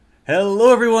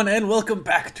Hello everyone and welcome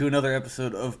back to another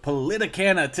episode of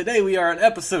Politicana. Today we are on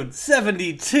episode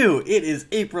 72. It is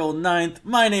April 9th.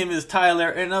 My name is Tyler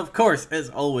and of course, as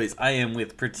always, I am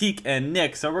with Pratik and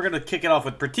Nick. So we're going to kick it off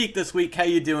with Pratik this week. How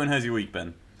you doing? How's your week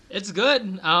been? It's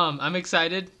good. I'm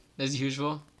excited as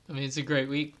usual. I mean, it's a great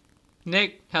week.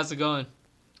 Nick, how's it going?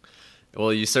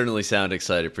 Well, you certainly sound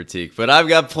excited, Pratik, but I've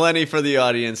got plenty for the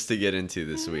audience to get into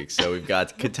this week. So we've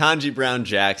got Ketanji Brown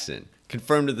Jackson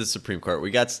confirmed to the Supreme Court.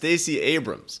 We got Stacey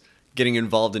Abrams getting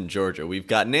involved in Georgia. We've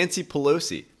got Nancy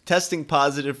Pelosi testing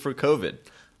positive for COVID.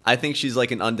 I think she's like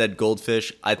an undead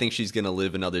goldfish. I think she's going to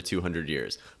live another 200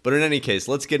 years. But in any case,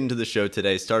 let's get into the show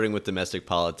today, starting with domestic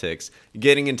politics,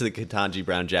 getting into the Ketanji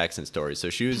Brown Jackson story. So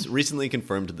she was recently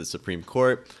confirmed to the Supreme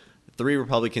Court. 3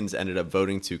 Republicans ended up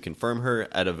voting to confirm her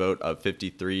at a vote of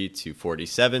 53 to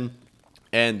 47.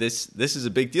 And this is a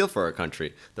big deal for our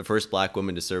country. The first black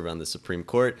woman to serve on the Supreme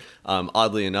Court.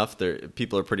 Oddly enough,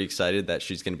 people are pretty excited that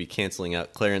she's going to be canceling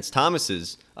out Clarence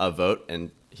Thomas's vote.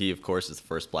 And he, of course, is the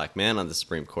first black man on the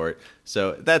Supreme Court.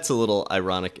 So that's a little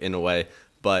ironic in a way.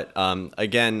 But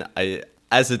again,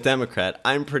 as a Democrat,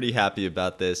 I'm pretty happy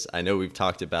about this. I know we've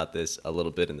talked about this a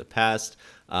little bit in the past.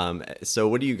 So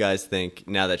what do you guys think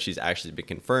now that she's actually been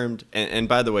confirmed? And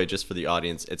by the way, just for the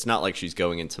audience, it's not like she's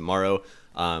going in tomorrow.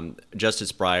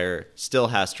 Justice Breyer still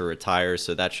has to retire,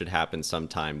 so that should happen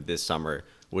sometime this summer,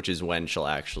 which is when she'll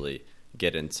actually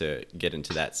get into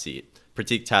that seat.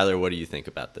 Pratik, Tyler, what do you think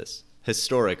about this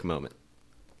historic moment?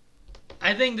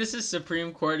 I think this is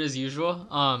Supreme Court as usual.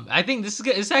 I think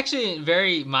it's actually a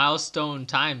very milestone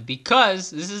time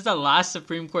because this is the last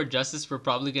Supreme Court justice we're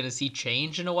probably going to see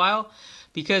change in a while.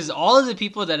 Because all of the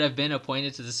people that have been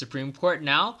appointed to the Supreme Court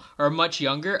now are much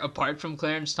younger, apart from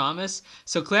Clarence Thomas.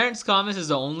 So Clarence Thomas is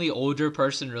the only older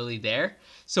person really there.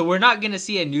 So we're not going to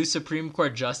see a new Supreme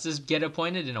Court justice get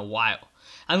appointed in a while.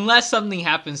 Unless something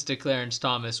happens to Clarence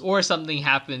Thomas or something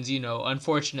happens,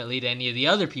 unfortunately to any of the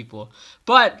other people.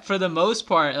 But for the most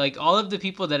part, like all of the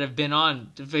people that have been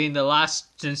on in the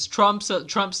last, since Trump's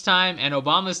time and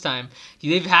Obama's time,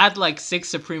 they've had like 6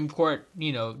 Supreme Court,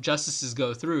 justices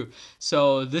go through.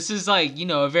 So this is like,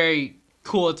 a very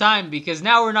cool time because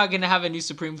now we're not going to have a new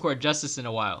Supreme Court justice in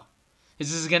a while.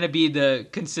 This is going to be the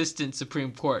consistent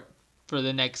Supreme Court for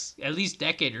the next at least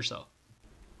decade or so.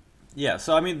 Yeah,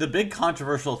 so I mean, the big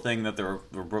controversial thing that the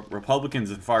Republicans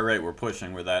and far right were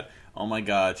pushing were that, oh my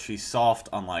God, she's soft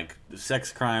on like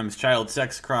sex crimes, child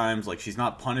sex crimes, like she's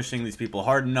not punishing these people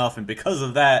hard enough, and because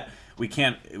of that, we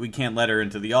can't let her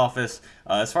into the office.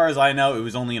 As far as I know, it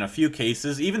was only in a few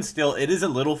cases. Even still, it is a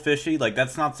little fishy. Like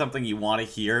that's not something you want to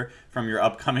hear from your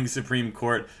upcoming Supreme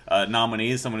Court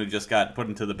nominee, someone who just got put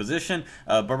into the position.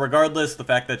 But regardless, the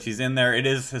fact that she's in there, it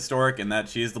is historic, and that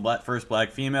she is the first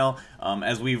black female.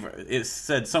 As we've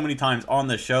said so many times on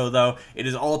the show, though, it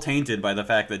is all tainted by the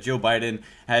fact that Joe Biden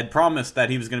had promised that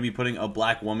he was going to be putting a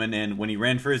black woman in when he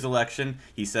ran for his election.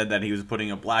 He said that he was putting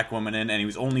a black woman in, and he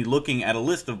was only looking at a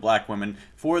list of black women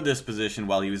for this position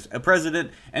while he was a president.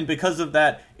 And because of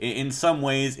that, in some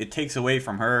ways, it takes away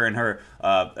from her and her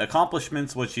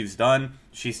accomplishments, what she's done.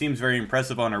 She seems very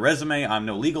impressive on her resume. I'm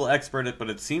no legal expert, but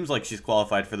it seems like she's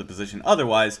qualified for the position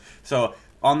otherwise. So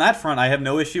on that front, I have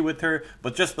no issue with her,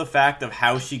 but just the fact of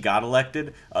how she got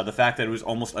elected, the fact that it was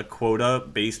almost a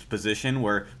quota-based position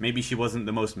where maybe she wasn't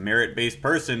the most merit-based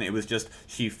person, it was just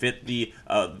she fit the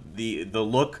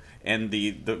look and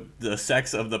the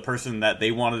sex of the person that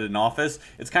they wanted in office.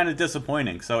 It's kind of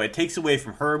disappointing. So it takes away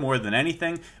from her more than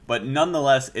anything, but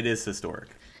nonetheless, it is historic.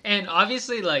 And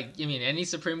obviously, any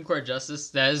Supreme Court justice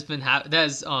that has been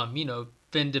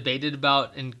been debated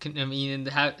about and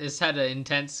has had an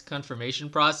intense confirmation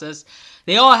process,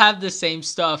 they all have the same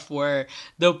stuff where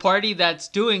the party that's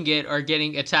doing it are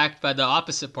getting attacked by the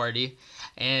opposite party.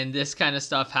 And this kind of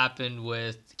stuff happened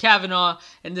with Kavanaugh,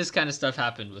 and this kind of stuff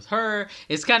happened with her.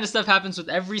 This kind of stuff happens with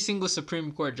every single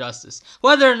Supreme Court justice,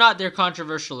 whether or not they're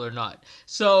controversial or not.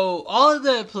 So all of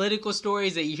the political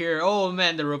stories that you hear, oh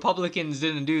man, the Republicans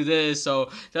didn't do this, so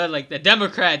like the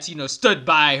Democrats, stood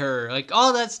by her. Like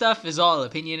all that stuff is all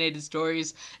opinionated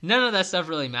stories. None of that stuff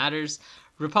really matters.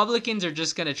 Republicans are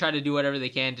just going to try to do whatever they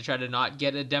can to try to not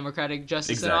get a Democratic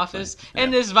justice in office. Yeah.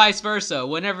 And it's vice versa.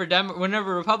 Whenever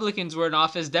Republicans were in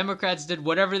office, Democrats did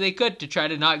whatever they could to try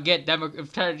to not get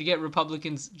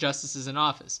Republicans justices in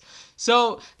office.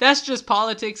 So that's just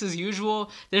politics as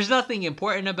usual. There's nothing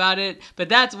important about it, but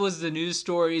that was the news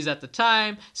stories at the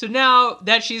time. So now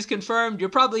that she's confirmed, you're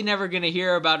probably never going to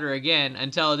hear about her again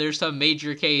until there's some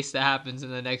major case that happens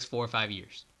in the next 4 or 5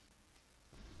 years.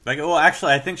 Like, well,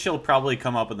 actually, I think she'll probably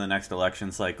come up in the next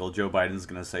election cycle. Joe Biden's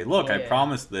going to say, look, I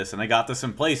promised this, and I got this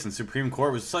in place, and Supreme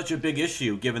Court was such a big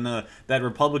issue, given that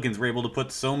Republicans were able to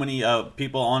put so many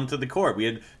people onto the court. We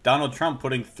had Donald Trump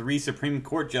putting 3 Supreme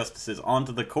Court justices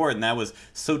onto the court, and that was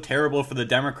so terrible for the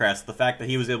Democrats. The fact that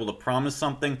he was able to promise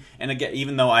something, and again,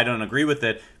 even though I don't agree with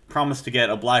it, promised to get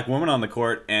a black woman on the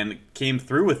court and came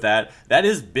through with that. That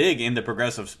is big in the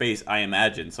progressive space, I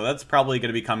imagine. So that's probably going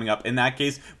to be coming up in that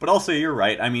case. But also, you're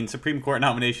right. I mean, Supreme Court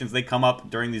nominations, they come up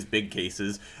during these big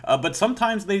cases. But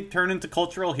sometimes they turn into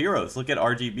cultural heroes. Look at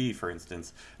RGB, for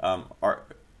instance.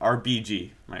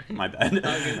 RBG. My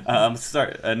bad.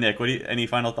 Sorry, Nick, any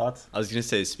final thoughts? I was going to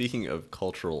say, speaking of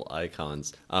cultural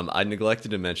icons, I neglected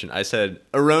to mention,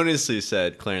 erroneously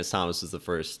said Clarence Thomas was the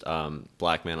first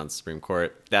black man on the Supreme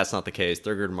Court. That's not the case.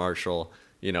 Thurgood Marshall,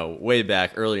 way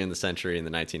back early in the century, in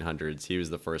the 1900s, he was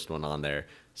the first one on there.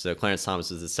 So Clarence Thomas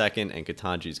was the second, and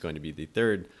Ketanji is going to be the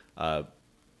third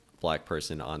black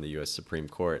person on the U.S. Supreme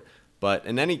Court. But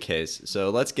in any case,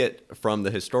 so let's get from the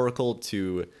historical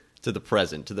to the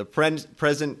present,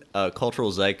 present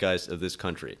cultural zeitgeist of this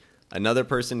country. Another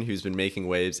person who's been making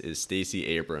waves is Stacey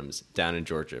Abrams down in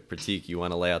Georgia. Pratik, you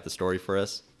want to lay out the story for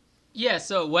us? Yeah,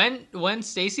 so when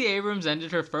Stacey Abrams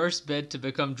ended her first bid to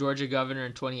become Georgia governor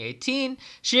in 2018,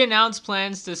 she announced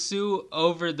plans to sue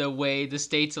over the way the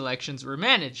state's elections were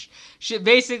managed. She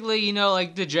basically,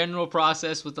 like the general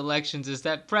process with elections is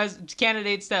that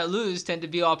candidates that lose tend to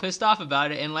be all pissed off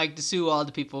about it and like to sue all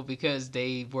the people because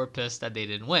they were pissed that they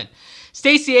didn't win.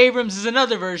 Stacey Abrams is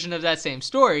another version of that same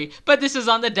story, but this is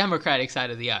on the Democratic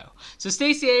side of the aisle. So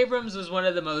Stacey Abrams was one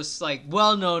of the most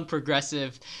well-known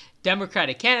progressive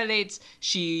Democratic candidates.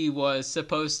 She was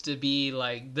supposed to be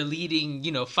the leading,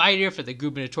 fighter for the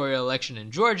gubernatorial election in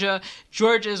Georgia.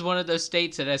 Georgia is one of those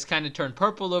states that has kind of turned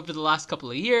purple over the last couple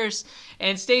of years.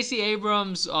 And Stacey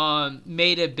Abrams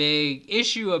made a big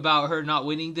issue about her not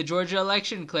winning the Georgia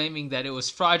election, claiming that it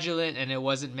was fraudulent and it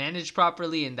wasn't managed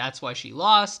properly, and that's why she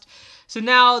lost. So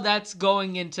now that's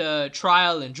going into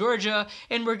trial in Georgia,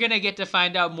 and we're going to get to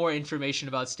find out more information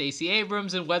about Stacey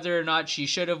Abrams and whether or not she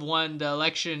should have won the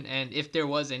election and if there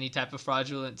was any type of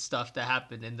fraudulent stuff that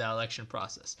happened in the election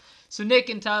process. So Nick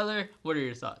and Tyler, what are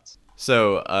your thoughts?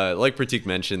 So, like Pratik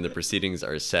mentioned, the proceedings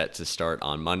are set to start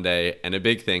on Monday, and a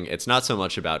big thing, it's not so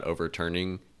much about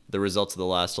overturning the results of the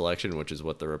last election, which is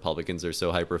what the Republicans are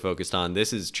so hyper-focused on.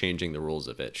 This is changing the rules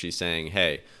of it. She's saying,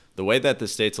 hey, the way that the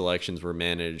state's elections were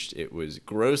managed, it was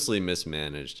grossly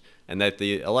mismanaged, and that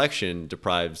the election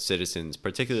deprived citizens,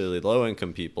 particularly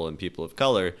low-income people and people of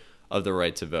color, of the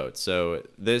right to vote. So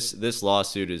this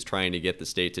lawsuit is trying to get the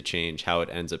state to change how it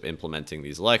ends up implementing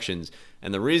these elections.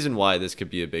 And the reason why this could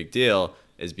be a big deal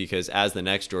is because as the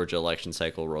next Georgia election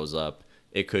cycle rolls up,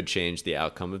 it could change the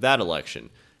outcome of that election.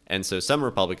 And so some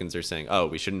Republicans are saying, oh,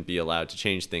 we shouldn't be allowed to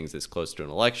change things this close to an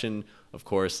election. Of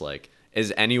course,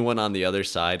 is anyone on the other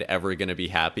side ever going to be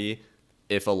happy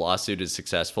if a lawsuit is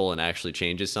successful and actually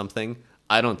changes something?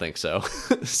 I don't think so.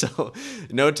 So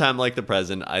no time like the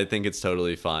present. I think it's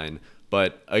totally fine.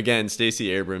 But again,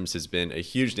 Stacey Abrams has been a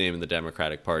huge name in the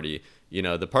Democratic Party.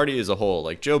 The party as a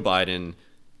whole, Joe Biden,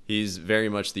 he's very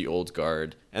much the old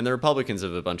guard. And the Republicans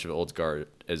have a bunch of old guard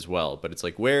as well. But it's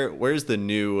where's the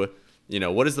new...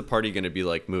 what is the party going to be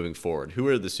like moving forward? Who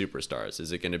are the superstars?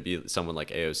 Is it going to be someone like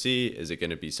AOC? Is it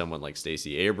going to be someone like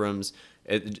Stacey Abrams?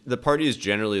 The party is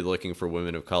generally looking for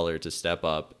women of color to step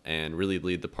up and really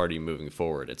lead the party moving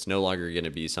forward. It's no longer going to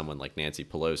be someone like Nancy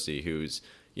Pelosi, whose,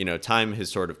 time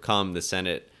has sort of come. The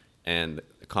Senate and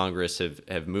Congress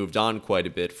have moved on quite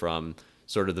a bit from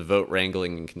sort of the vote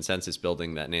wrangling and consensus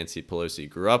building that Nancy Pelosi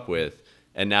grew up with.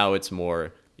 And now it's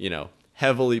more,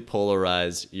 heavily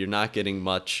polarized. You're not getting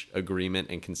much agreement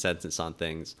and consensus on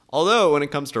things. Although when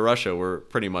it comes to Russia, we're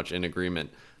pretty much in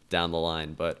agreement down the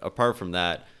line. But apart from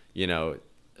that,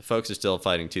 folks are still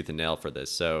fighting tooth and nail for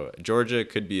this. So Georgia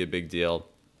could be a big deal,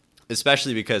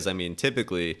 especially because,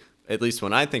 typically, at least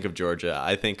when I think of Georgia,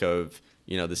 I think of,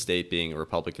 the state being a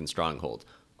Republican stronghold.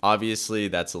 Obviously,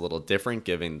 that's a little different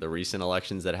given the recent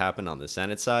elections that happened on the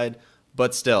Senate side.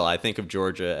 But still, I think of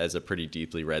Georgia as a pretty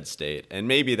deeply red state. And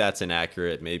maybe that's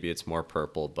inaccurate. Maybe it's more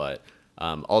purple. But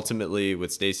ultimately,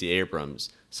 with Stacey Abrams,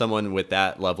 someone with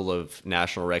that level of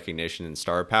national recognition and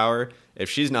star power, if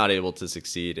she's not able to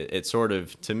succeed, it's sort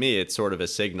of a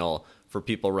signal for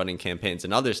people running campaigns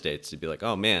in other states to be like,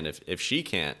 oh, man, if she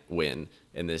can't win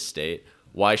in this state,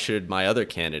 why should my other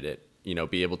candidate,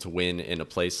 be able to win in a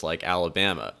place like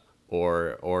Alabama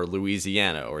or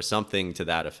Louisiana or something to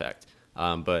that effect?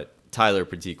 But Tyler,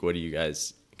 Pratik, what do you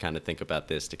guys kind of think about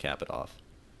this to cap it off?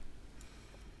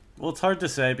 Well, it's hard to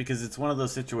say because it's one of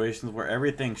those situations where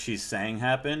everything she's saying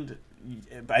happened,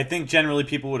 I think generally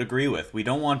people would agree with. We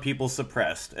don't want people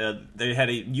suppressed. They had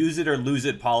a use it or lose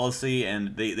it policy,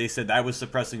 and they said that was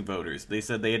suppressing voters. They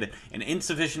said they had an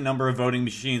insufficient number of voting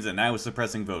machines, and that was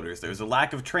suppressing voters. There was a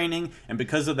lack of training, and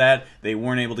because of that, they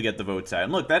weren't able to get the votes out.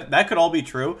 And look, that could all be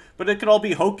true, but it could all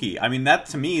be hokey. I mean, that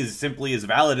to me is simply as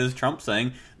valid as Trump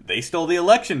saying, they stole the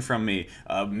election from me.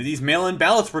 These mail-in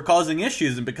ballots were causing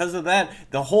issues, and because of that,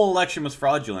 the whole election was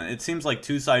fraudulent. It seems like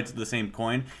two sides of the same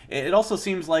coin. It also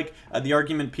seems like the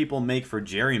argument people make for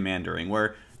gerrymandering,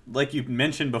 where, like you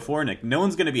mentioned before, Nick, no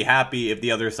one's going to be happy if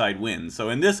the other side wins. So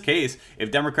in this case,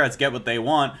 if Democrats get what they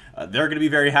want, they're going to be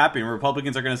very happy, and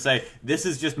Republicans are going to say, this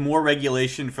is just more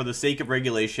regulation for the sake of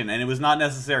regulation, and it was not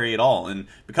necessary at all. And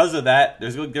because of that,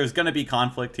 there's going to be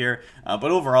conflict here. But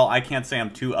overall, I can't say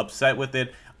I'm too upset with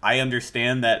it. I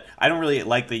understand that I don't really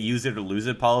like the use it or lose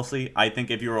it policy. I think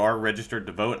if you are registered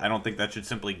to vote, I don't think that should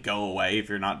simply go away if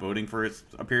you're not voting for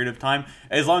a period of time.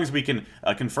 As long as we can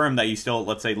confirm that you still,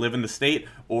 let's say, live in the state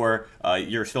or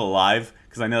you're still alive,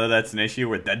 because I know that that's an issue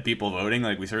with dead people voting.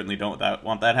 Like, we certainly don't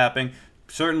want that happening.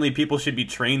 Certainly, people should be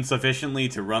trained sufficiently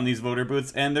to run these voter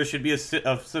booths, and there should be a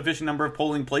sufficient number of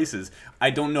polling places. I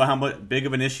don't know how big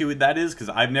of an issue that is, because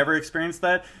I've never experienced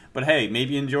that. But hey,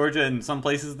 maybe in Georgia and some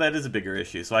places that is a bigger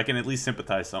issue, so I can at least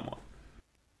sympathize somewhat.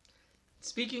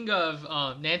 Speaking of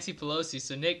Nancy Pelosi,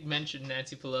 so Nick mentioned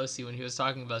Nancy Pelosi when he was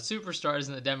talking about superstars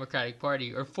in the Democratic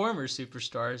Party, or former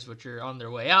superstars, which are on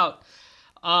their way out.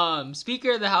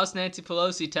 Speaker of the House Nancy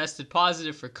Pelosi tested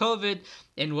positive for COVID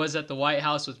and was at the White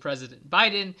House with President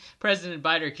Biden. President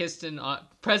Biden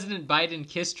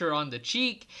kissed her on the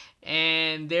cheek,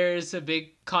 and there's a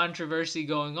big controversy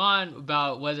going on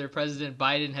about whether President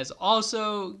Biden has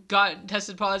also gotten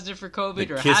tested positive for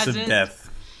COVID or hasn't. The kiss of death.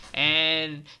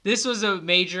 And this was a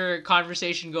major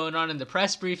conversation going on in the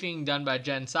press briefing done by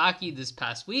Jen Psaki this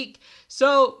past week.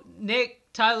 So,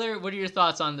 Nick, Tyler, what are your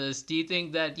thoughts on this? Do you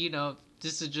think that,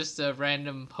 this is just a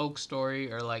random hoax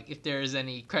story, or like if there is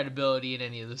any credibility in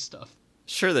any of this stuff?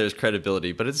 Sure, there's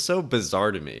credibility, but it's so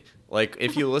bizarre to me. Like,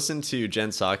 if you listen to Jen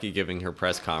Psaki giving her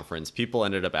press conference, people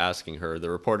ended up asking her, the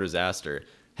reporters asked her,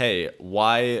 hey,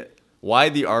 why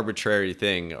the arbitrary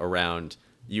thing around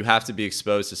you have to be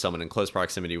exposed to someone in close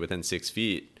proximity within 6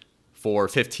 feet for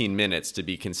 15 minutes to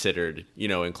be considered,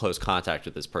 in close contact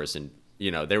with this person?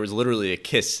 There was literally a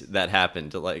kiss that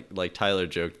happened, like Tyler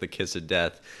joked, the kiss of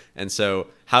death. And so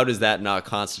how does that not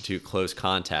constitute close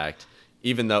contact,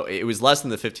 even though it was less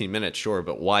than the 15 minutes, sure,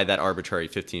 but why that arbitrary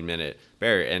 15-minute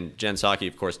barrier? And Jen Psaki,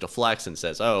 of course, deflects and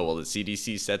says, oh, well, the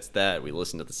CDC sets that. We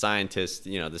listen to the scientists,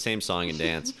 the same song and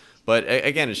dance. But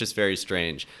again, it's just very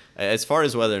strange. As far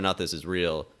as whether or not this is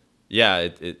real, yeah,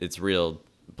 it's real.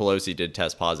 Pelosi did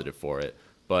test positive for it.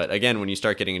 But again, when you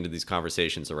start getting into these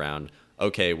conversations around,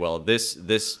 okay, well, this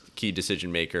key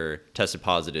decision maker tested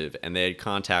positive and they had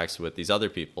contacts with these other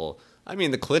people. I mean,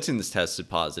 the Clintons tested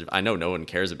positive. I know no one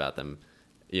cares about them,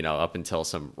 up until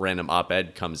some random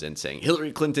op-ed comes in saying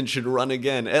Hillary Clinton should run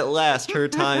again. At last, her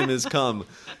time has come.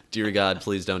 Dear God,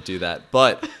 please don't do that.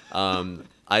 But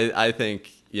I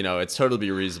think, it's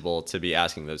totally reasonable to be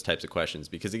asking those types of questions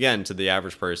because, again, to the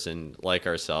average person like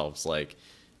ourselves, like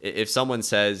if someone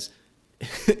says,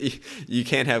 you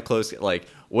can't have close, like,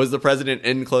 was the president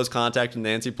in close contact with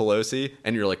Nancy Pelosi?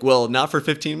 And you're like, well, not for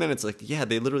 15 minutes. Like, yeah,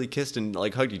 they literally kissed and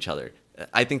like hugged each other.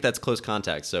 I think that's close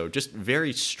contact. So just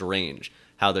very strange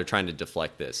how they're trying to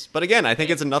deflect this. But again, I think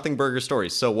it's a nothing burger story.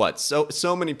 So what?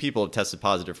 So many people have tested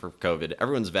positive for COVID.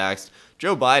 Everyone's vaxxed.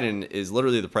 Joe Biden is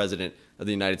literally the president of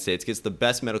the United States, gets the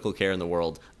best medical care in the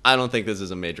world. I don't think this is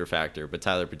a major factor. But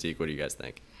Tyler Pratik, what do you guys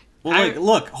think? Well,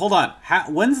 look, hold on.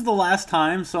 When's the last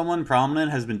time someone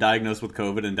prominent has been diagnosed with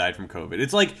COVID and died from COVID?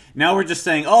 It's like, now we're just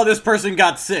saying, oh, this person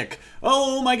got sick.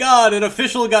 Oh my God,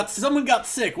 someone got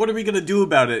sick. What are we going to do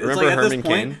about it? Remember it's like, Herman at this point,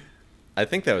 Cain? I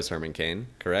think that was Herman Cain,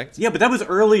 correct? Yeah, but that was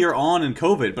earlier on in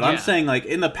COVID. But Yeah. I'm saying, like,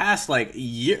 in the past,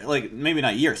 year, maybe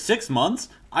not year, 6 months,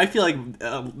 I feel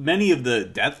like many of the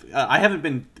death, I haven't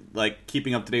been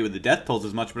keeping up to date with the death tolls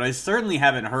as much, but I certainly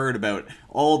haven't heard about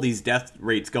all these death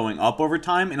rates going up over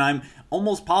time, and I'm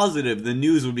almost positive the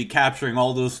news would be capturing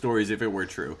all those stories if it were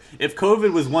true. If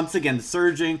COVID was once again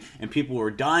surging and people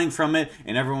were dying from it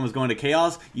and everyone was going to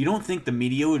chaos, you don't think the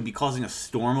media would be causing a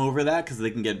storm over that because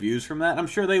they can get views from that? I'm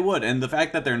sure they would, and the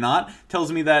fact that they're not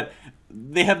tells me that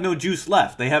they have no juice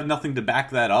left. They have nothing to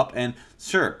back that up. And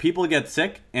sure, people get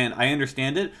sick, and I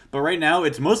understand it. But right now,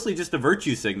 it's mostly just a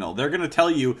virtue signal. They're going to tell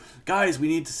you, guys, we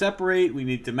need to separate. We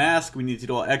need to mask. We need to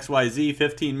do X, Y, Z,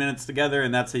 15 minutes together,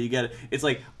 and that's how you get it. It's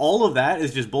like, all of that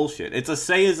is just bullshit. It's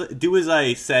a do as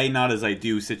I say, not as I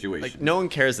do situation. Like, no one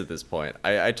cares at this point.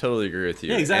 I totally agree with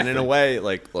you. Yeah, exactly. And in a way,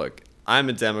 look, I'm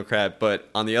a Democrat, but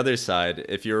on the other side,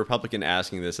 if you're a Republican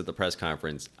asking this at the press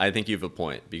conference, I think you have a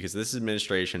point, because this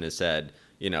administration has said,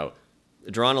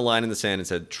 drawn a line in the sand and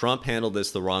said, Trump handled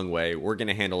this the wrong way. We're going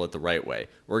to handle it the right way.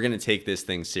 We're going to take this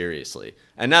thing seriously.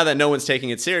 And now that no one's taking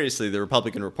it seriously, the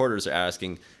Republican reporters are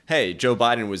asking, hey, Joe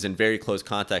Biden was in very close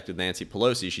contact with Nancy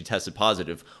Pelosi. She tested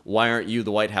positive. Why aren't you,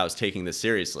 the White House, taking this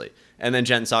seriously? And then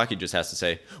Jen Psaki just has to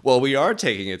say, well, we are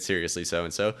taking it seriously,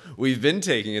 so-and-so. We've been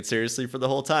taking it seriously for the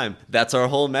whole time. That's our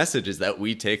whole message, is that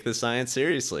we take the science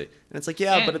seriously. And it's like,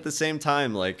 yeah, but at the same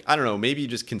time, like, I don't know, maybe you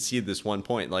just concede this one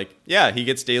point. Like, yeah, he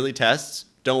gets daily tests.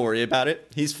 Don't worry about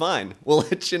it. He's fine. We'll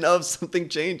let you know if something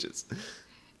changes.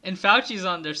 And Fauci's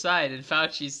on their side, and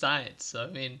Fauci's science. So, I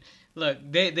mean, look,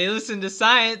 they listen to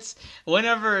science.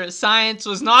 Whenever science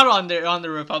was not on the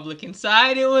Republican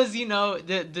side, it was,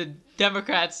 the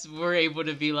Democrats were able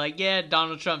to be like, yeah,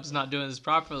 Donald Trump's not doing this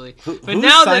properly. But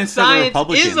now that science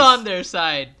is on their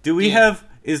side. Do we have...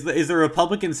 Is the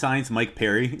Republican science Mike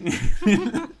Perry?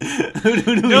 No.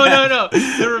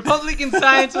 The Republican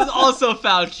science was also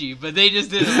Fauci, but they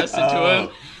just didn't listen to him.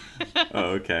 Oh,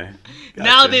 okay. Gotcha.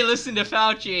 Now they listen to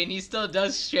Fauci, and he still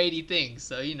does shady things.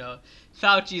 So,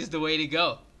 Fauci's the way to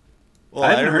go. Well,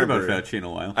 I haven't heard about Fauci in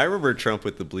a while. I remember Trump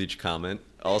with the bleach comment,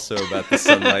 also about the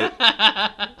sunlight.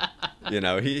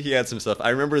 He had some stuff. I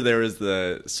remember there was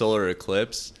the solar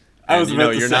eclipse. And,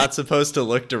 you're not supposed to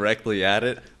look directly at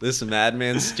it. This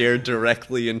madman stared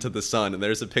directly into the sun, and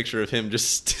there's a picture of him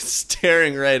just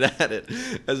staring right at it,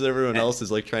 as everyone else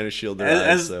is like trying to shield their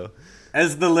eyes.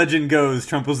 As the legend goes,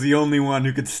 Trump was the only one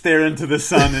who could stare into the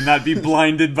sun and not be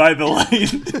blinded by the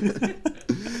light.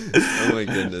 Oh my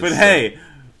goodness! But hey.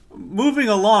 Moving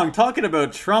along, talking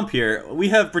about Trump here, we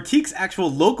have Pratik's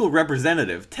actual local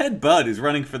representative, Ted Budd, who's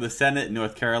running for the Senate in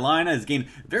North Carolina, has gained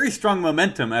very strong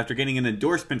momentum after getting an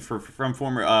endorsement from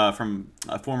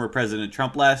former President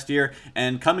Trump last year,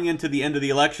 and coming into the end of the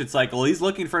election cycle, he's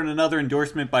looking for another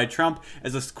endorsement by Trump.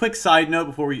 As a quick side note,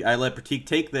 before I let Pratik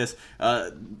take this,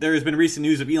 there has been recent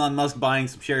news of Elon Musk buying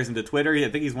some shares into Twitter. I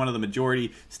think he's one of the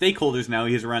majority stakeholders now.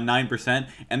 He has around 9%,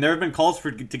 and there have been calls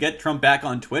to get Trump back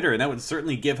on Twitter, and that would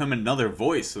certainly give him another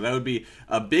voice. So that would be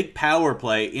a big power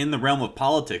play in the realm of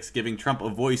politics, giving Trump a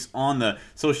voice on the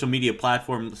social media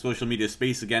platform, the social media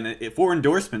space again, for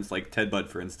endorsements like Ted Budd,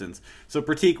 for instance. So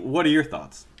Pratik, what are your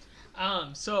thoughts?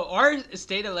 So our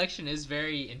state election is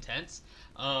very intense.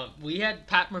 We had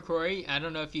Pat McCrory. I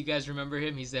don't know if you guys remember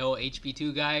him. He's the whole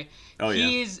HB2 guy. Oh, yeah.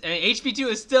 HB2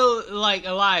 is still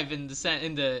alive in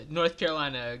the North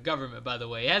Carolina government, by the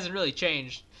way. It hasn't really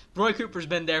changed. Roy Cooper's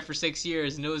been there for 6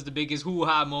 years, and it was the biggest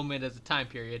hoo-ha moment at the time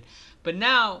period. But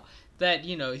now that,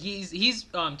 he's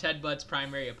Ted Budd's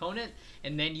primary opponent,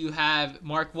 and then you have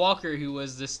Mark Walker, who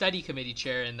was the study committee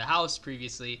chair in the House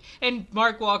previously. And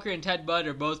Mark Walker and Ted Budd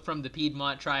are both from the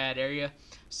Piedmont Triad area.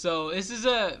 So this is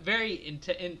a very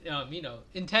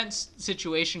intense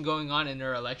situation going on in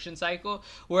their election cycle,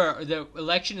 where the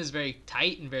election is very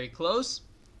tight and very close.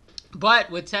 But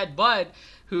with Ted Budd,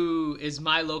 who is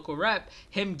my local rep,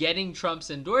 him getting Trump's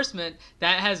endorsement,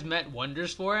 that has meant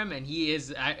wonders for him, and he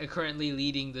is currently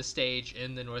leading the stage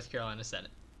in the North Carolina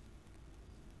Senate.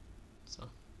 So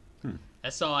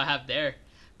that's all I have there.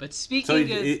 But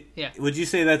would you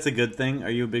say that's a good thing? Are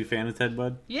you a big fan of Ted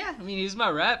Budd? Yeah, I mean, he's my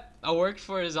rep. I worked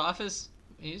for his office.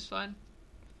 He's fine.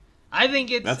 I think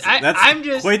it's... I'm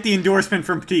just quite the endorsement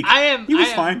from Pratik. He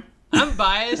was fine. I'm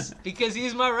biased because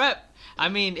he's my rep. I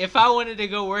mean, if I wanted to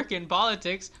go work in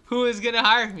politics, who is going to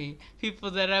hire me? People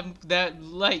that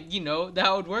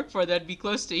would work for, that'd be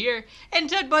close to here. And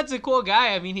Ted Budd's a cool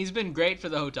guy. I mean, he's been great for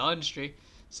the hotel industry.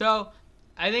 So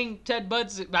I think Ted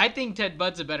Budd's a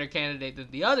better candidate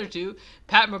than the other two.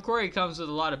 Pat McCrory comes with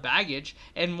a lot of baggage,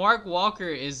 and Mark Walker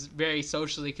is very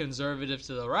socially conservative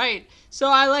to the right. So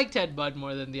I like Ted Budd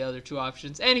more than the other two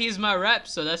options. And he's my rep,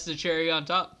 so that's the cherry on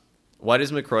top. Why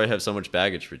does McCrory have so much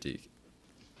baggage, Pratik?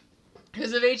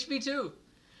 Because of HB2.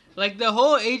 Like,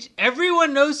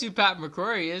 everyone knows who Pat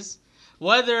McCrory is.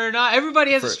 Whether or not,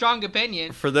 everybody has a strong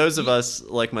opinion. For those of us,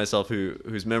 like myself,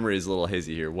 whose memory is a little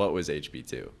hazy here, what was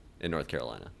HB2 in North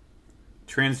Carolina?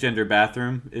 Transgender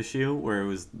bathroom issue, where it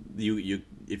was,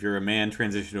 if you're a man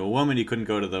transitioned to a woman, you couldn't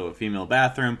go to the female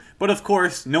bathroom. But of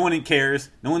course, no one cares.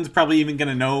 No one's probably even going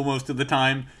to know most of the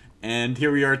time. And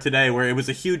here we are today, where it was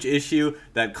a huge issue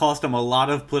that cost him a lot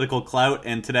of political clout,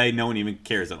 and today no one even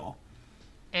cares at all.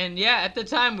 And yeah, at the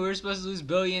time we were supposed to lose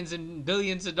billions and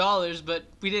billions of dollars, but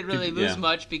we didn't really lose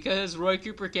much because Roy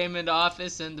Cooper came into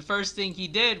office, and the first thing he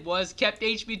did was kept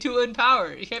HB2 in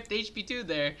power. He kept HB2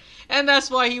 there. And that's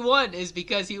why he won, is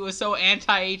because he was so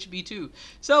anti-HB2.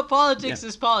 So politics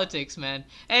is politics, man.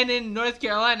 And in North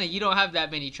Carolina, you don't have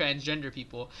that many transgender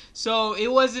people. So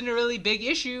it wasn't a really big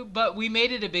issue, but we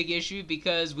made it a big issue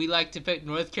because we like to put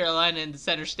North Carolina in the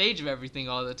center stage of everything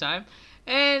all the time.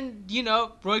 And, you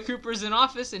know, Roy Cooper's in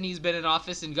office, and he's been in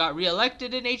office and got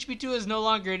reelected, and HB2 is no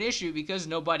longer an issue because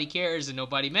nobody cares and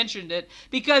nobody mentioned it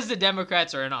because the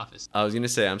Democrats are in office. I was going to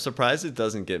say, I'm surprised it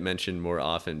doesn't get mentioned more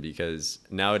often because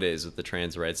nowadays with the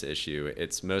trans rights issue,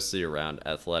 it's mostly around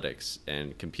athletics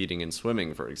and competing in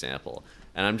swimming, for example.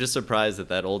 And I'm just surprised that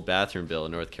that old bathroom bill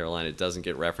in North Carolina doesn't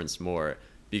get referenced more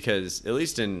because, at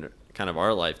least in kind of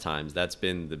our lifetimes, that's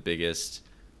been the biggest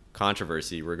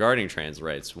controversy regarding trans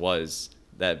rights, was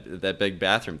that big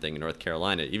bathroom thing in North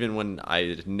Carolina. Even when I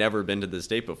had never been to the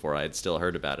state before, I had still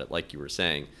heard about it, like you were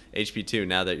saying. HB2,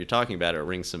 now that you're talking about it, it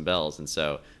rings some bells. And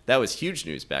so that was huge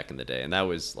news back in the day, and that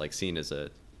was like seen as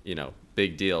a, you know,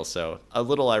 big deal. So a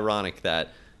little ironic that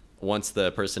once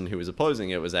the person who was opposing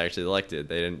it was actually elected,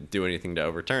 they didn't do anything to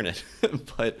overturn it.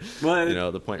 But, you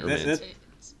know, the point remains.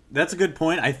 That's a good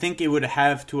point. I think it would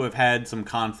have to have had some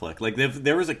conflict. Like, if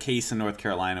there was a case in North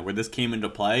Carolina where this came into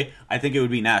play, I think it would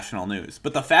be national news.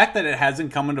 But the fact that it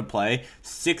hasn't come into play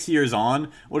 6 years on,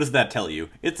 what does that tell you?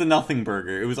 It's a nothing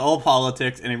burger. It was all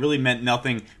politics, and it really meant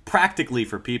nothing practically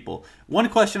for people. One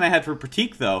question I had for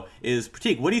Pratik, though, is,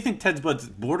 Pratik, what do you think Ted Budd's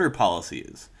border policy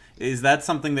is? Is that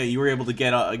something that you were able to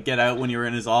get out when you were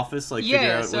in his office? Like,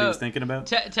 figure out what he was thinking about?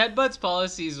 Ted Budd's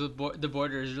policies with the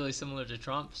border is really similar to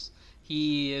Trump's.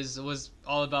 He was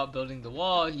all about building the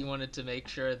wall. He wanted to make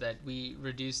sure that we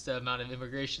reduce the amount of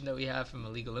immigration that we have from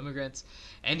illegal immigrants.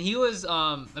 And he was,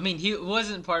 he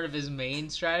wasn't part of his main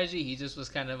strategy. He just was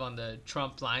kind of on the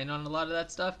Trump line on a lot of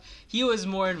that stuff. He was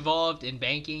more involved in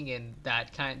banking and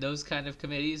those kind of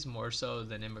committees more so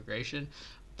than immigration.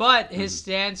 But his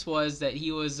stance was that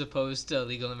he was opposed to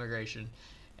illegal immigration.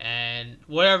 And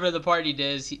whatever the party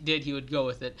he would go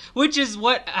with it. Which is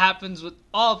what happens with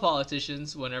all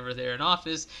politicians whenever they're in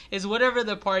office, is whatever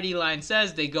the party line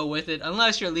says, they go with it,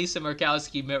 unless you're Lisa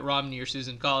Murkowski, Mitt Romney, or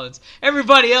Susan Collins.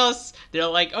 Everybody else, they're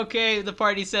like, okay, the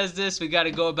party says this, we got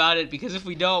to go about it, because if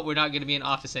we don't, we're not going to be in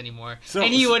office anymore.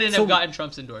 And he wouldn't have gotten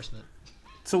Trump's endorsement.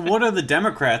 So what are the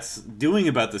Democrats doing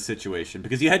about the situation?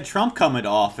 Because you had Trump come into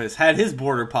office, had his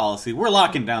border policy. We're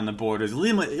locking down the borders.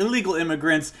 Illegal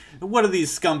immigrants. What are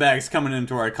these scumbags coming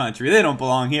into our country? They don't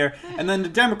belong here. And then the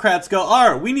Democrats go,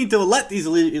 all right, we need to let these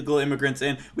illegal immigrants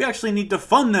in. We actually need to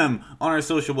fund them on our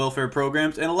social welfare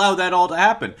programs and allow that all to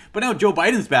happen. But now Joe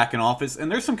Biden's back in office,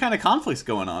 and there's some kind of conflicts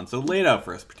going on. So lay it out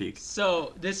for us, Pratik.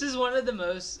 So this is one of the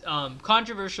most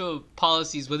controversial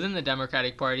policies within the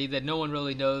Democratic Party that no one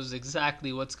really knows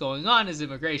exactly what's going on, is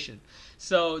immigration.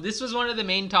 So this was one of the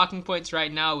main talking points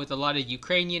right now, with a lot of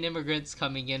Ukrainian immigrants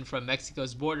coming in from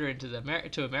Mexico's border into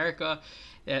to America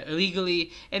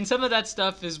illegally, and some of that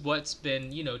stuff is what's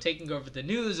been, taking over the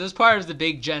news as part of the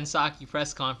big Jen Psaki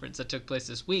press conference that took place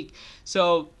this week.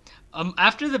 So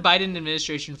after the Biden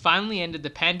administration finally ended the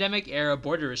pandemic-era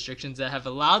border restrictions that have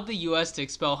allowed the U.S. to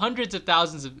expel hundreds of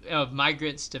thousands of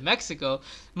migrants to Mexico,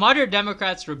 moderate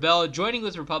Democrats rebelled, joining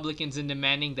with Republicans in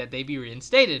demanding that they be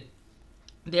reinstated.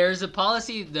 There's a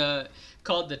policy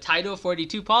called the Title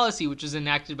 42 policy, which was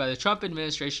enacted by the Trump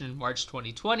administration in March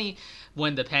 2020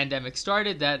 when the pandemic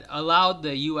started, that allowed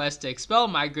the U.S. to expel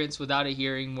migrants without a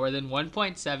hearing more than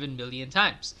 1.7 million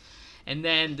times. And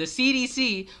then the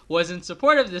CDC was in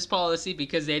support of this policy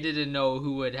because they didn't know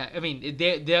who would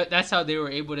that's how they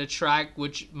were able to track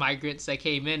which migrants that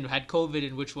came in had COVID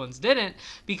and which ones didn't.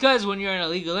 Because when you're an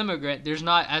illegal immigrant, there's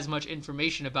not as much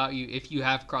information about you if you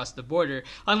have crossed the border,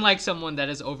 unlike someone that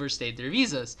has overstayed their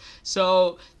visas.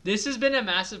 So this has been a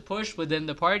massive push within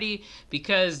the party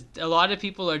because a lot of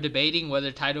people are debating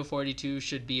whether Title 42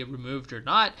 should be removed or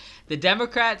not. The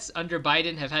Democrats under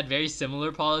Biden have had very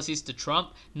similar policies to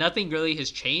Trump. Nothing really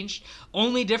has changed.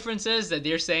 Only difference is that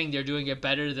they're saying they're doing it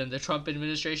better than the Trump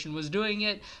administration was doing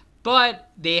it. But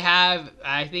they have,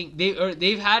 I think,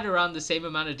 they've had around the same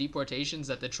amount of deportations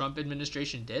that the Trump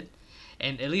administration did.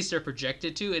 And at least they're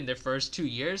projected to in their first 2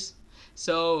 years.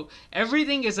 So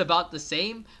everything is about the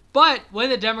same, But when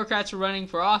the Democrats were running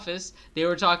for office, they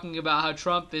were talking about how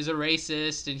Trump is a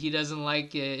racist and he doesn't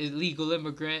like illegal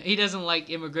immigrant. He doesn't like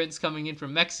immigrants coming in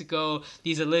from Mexico.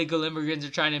 These illegal immigrants are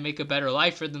trying to make a better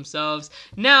life for themselves.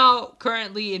 Now,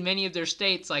 currently in many of their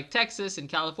states like Texas and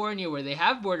California, where they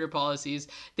have border policies,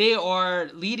 they are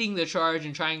leading the charge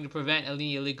in trying to prevent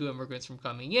any illegal immigrants from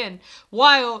coming in,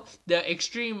 while the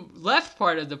extreme left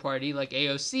part of the party, like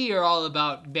AOC, are all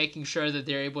about making sure that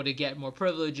they're able to get more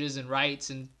privileges and rights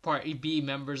and be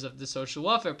members of the social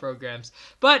welfare programs.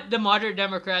 But the moderate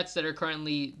Democrats that are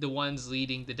currently the ones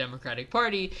leading the Democratic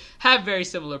Party have very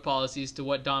similar policies to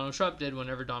what Donald Trump did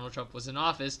whenever Donald Trump was in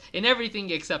office in everything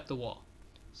except the wall.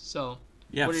 So,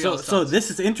 yeah, so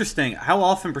this is interesting. How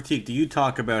often, Pratik, do you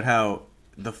talk about how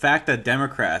the fact that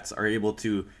Democrats are able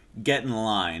to get in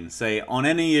line, say, on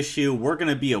any issue, we're going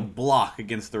to be a block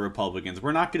against the Republicans.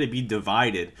 We're not going to be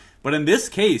divided. But in this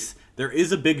case, there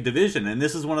is a big division, and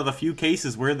this is one of the few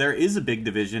cases where there is a big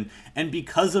division, and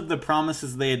because of the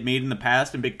promises they had made in the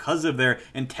past, and because of their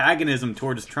antagonism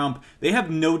towards Trump, they have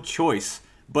no choice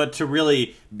but to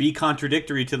really be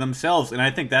contradictory to themselves, and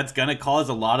I think that's going to cause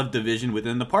a lot of division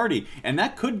within the party, and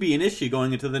that could be an issue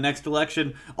going into the next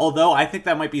election, although I think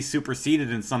that might be superseded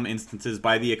in some instances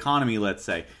by the economy, let's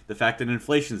say, the fact that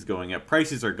inflation is going up,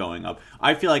 prices are going up.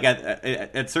 I feel like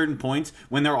at certain points,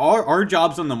 when there are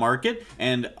jobs on the market,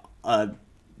 and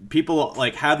people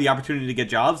like have the opportunity to get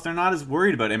jobs, they're not as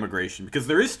worried about immigration because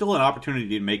there is still an opportunity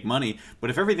to make money. But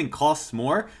if everything costs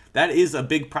more, that is a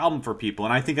big problem for people,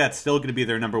 and I think that's still going to be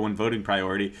their number one voting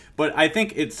priority. But I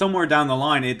think it's somewhere down the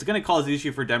line, it's going to cause the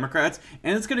issue for Democrats,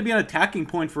 and it's going to be an attacking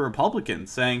point for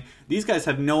Republicans, saying these guys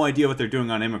have no idea what they're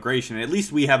doing on immigration. At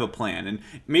least we have a plan, and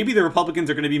maybe the Republicans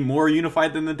are going to be more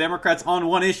unified than the Democrats on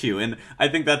one issue, and I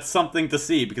think that's something to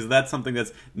see because that's something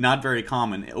that's not very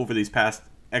common over these past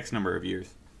X number of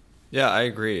years. Yeah, I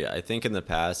agree. I think in the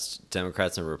past,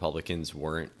 Democrats and Republicans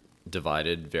weren't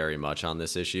divided very much on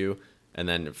this issue. And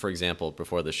then, for example,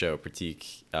 before the show,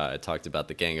 Pratik talked about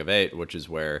the Gang of Eight, which is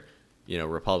where,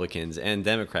 Republicans and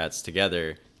Democrats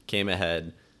together came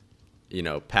ahead,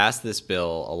 passed this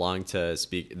bill along to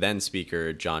then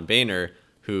Speaker John Boehner,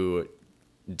 who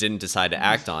didn't decide to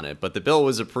act on it. But the bill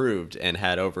was approved and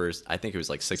had over, I think it was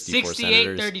like 64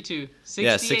 senators. 32.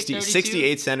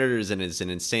 68 senators, and is an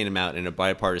insane amount in a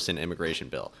bipartisan immigration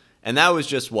bill. And that was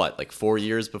just, like 4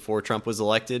 years before Trump was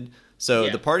elected? So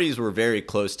the parties were very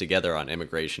close together on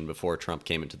immigration before Trump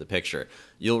came into the picture.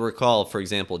 You'll recall, for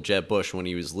example, Jeb Bush, when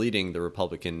he was leading the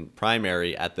Republican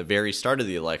primary at the very start of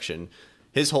the election,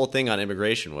 his whole thing on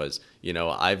immigration was,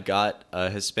 I've got a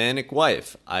Hispanic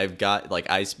wife.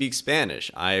 I speak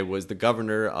Spanish. I was the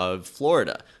governor of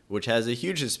Florida, which has a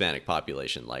huge Hispanic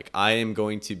population. I am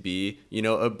going to be,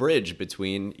 a bridge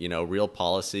between, real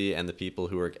policy and the people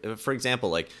who are, for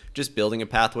example, just building a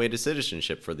pathway to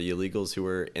citizenship for the illegals who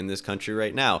are in this country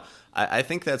right now. I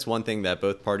think that's one thing that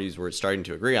both parties were starting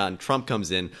to agree on. Trump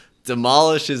comes in,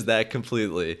 demolishes that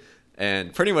completely,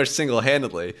 and pretty much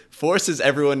single-handedly forces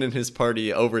everyone in his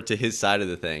party over to his side of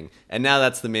the thing. And now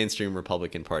that's the mainstream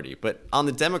Republican Party. But on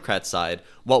the Democrat side,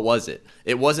 what was it?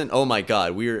 It wasn't, oh my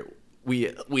God, we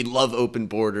love open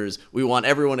borders. We want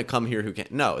everyone to come here who can.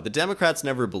 No, the Democrats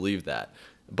never believed that.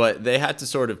 But they had to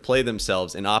sort of play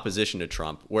themselves in opposition to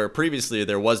Trump, where previously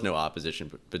there was no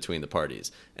opposition between the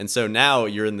parties. And so now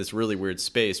you're in this really weird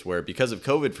space where, because of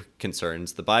COVID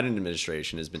concerns, the Biden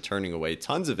administration has been turning away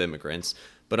tons of immigrants.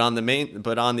 But on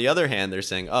the other hand, they're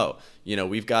saying,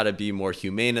 we've got to be more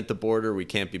humane at the border. We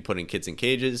can't be putting kids in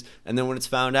cages. And then when it's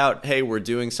found out, hey, we're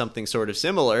doing something sort of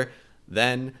similar,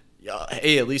 then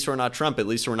hey, at least we're not Trump. At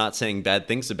least we're not saying bad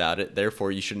things about it.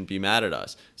 Therefore, you shouldn't be mad at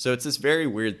us. So it's this very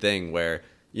weird thing where,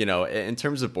 in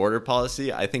terms of border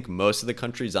policy, I think most of the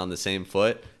country's on the same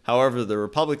foot. However, the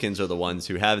Republicans are the ones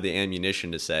who have the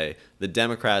ammunition to say the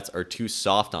Democrats are too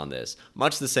soft on this,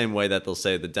 much the same way that they'll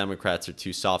say the Democrats are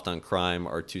too soft on crime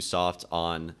or too soft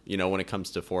on, when it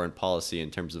comes to foreign policy in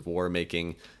terms of war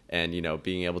making and,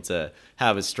 being able to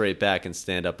have a straight back and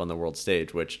stand up on the world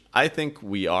stage, which I think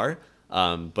we are,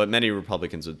 but many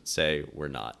Republicans would say we're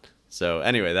not. So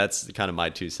anyway, that's kind of my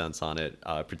 2 cents on it.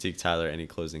 Pratik, Tyler, any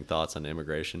closing thoughts on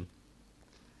immigration?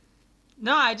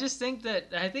 No, I think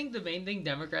the main thing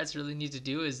Democrats really need to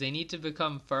do is they need to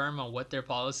become firm on what their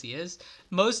policy is.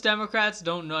 Most Democrats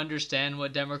don't understand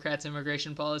what Democrats'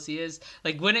 immigration policy is.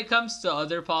 When it comes to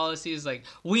other policies,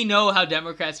 we know how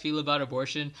Democrats feel about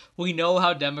abortion. We know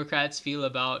how Democrats feel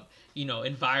about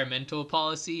environmental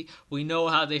policy. We know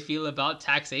how they feel about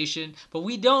taxation, but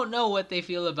we don't know what they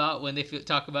feel about when they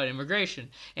talk about immigration.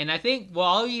 And I think, well,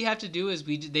 all you have to do is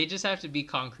they just have to be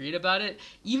concrete about it.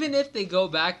 Even if they go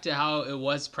back to how it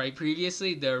was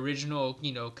previously, the original,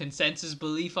 consensus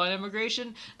belief on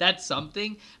immigration, that's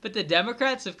something. But the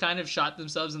Democrats have kind of shot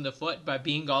themselves in the foot by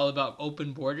being all about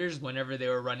open borders whenever they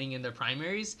were running in their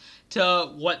primaries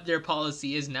to what their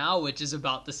policy is now, which is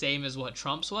about the same as what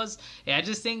Trump's was. And I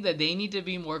just think that they need to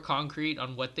be more concrete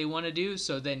on what they want to do,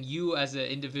 so then you as an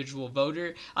individual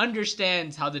voter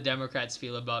understands how the Democrats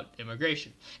feel about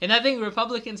immigration. And I think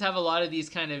Republicans have a lot of these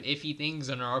kind of iffy things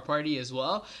in our party as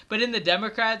well, but in the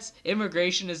Democrats,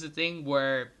 immigration is a thing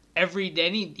where if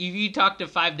you talk to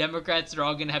 5 Democrats, they're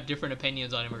all going to have different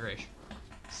opinions on immigration.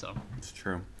 So it's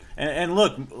true. And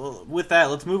look, with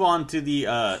that, let's move on to the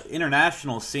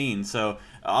international scene. So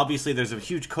obviously there's a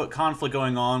huge conflict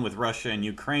going on with Russia and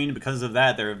Ukraine. Because of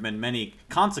that, there have been many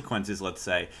consequences, let's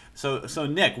say. So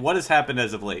Nick, what has happened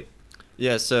as of late?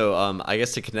 Yeah, so I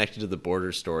guess to connect it to the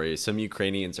border story, some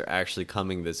Ukrainians are actually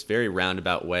coming this very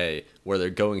roundabout way where they're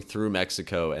going through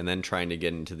Mexico and then trying to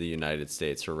get into the United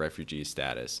States for refugee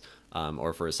status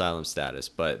or for asylum status.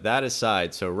 But that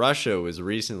aside, so Russia was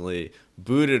recently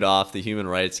booted off the Human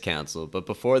Rights Council, but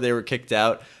before they were kicked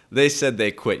out, they said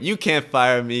they quit. You can't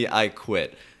fire me, I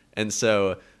quit. And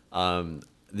so the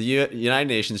United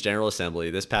Nations General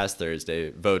Assembly this past Thursday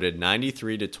voted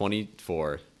 93 to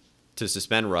 24 to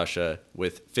suspend Russia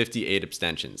with 58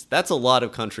 abstentions. That's a lot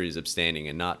of countries abstaining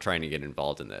and not trying to get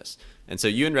involved in this. And so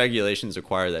UN regulations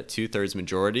require that 2/3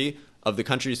 majority of the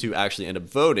countries who actually end up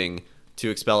voting to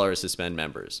expel or suspend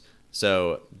members.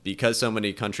 So because so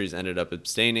many countries ended up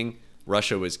abstaining,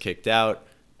 Russia was kicked out,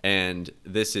 and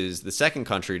this is the second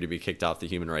country to be kicked off the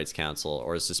Human Rights Council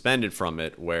or suspended from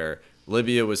it, where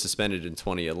Libya was suspended in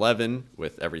 2011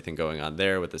 with everything going on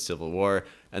there with the civil war.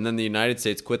 And then the United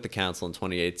States quit the council in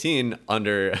 2018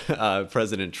 under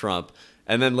President Trump,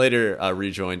 and then later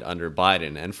rejoined under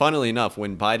Biden. And funnily enough,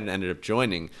 when Biden ended up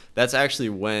joining, that's actually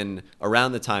when,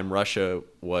 around the time Russia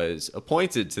was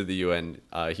appointed to the UN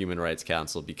Human Rights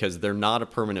Council, because they're not a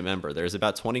permanent member. There's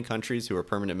about 20 countries who are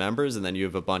permanent members, and then you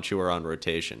have a bunch who are on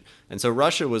rotation. And so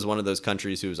Russia was one of those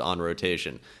countries who was on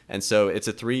rotation. And so it's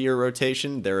a 3-year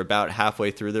rotation. They're about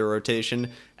halfway through their rotation,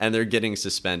 and they're getting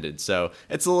suspended. So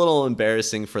it's a little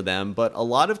embarrassing for them, but a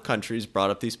lot of countries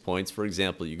brought up these points. For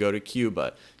example, you go to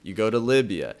Cuba, you go to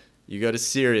Libya, you go to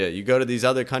Syria, you go to these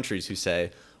other countries who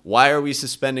say, why are we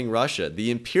suspending Russia? The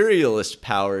imperialist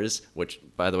powers, which,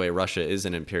 by the way, Russia is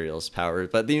an imperialist power,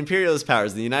 but the imperialist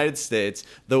powers, the United States,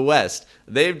 the West,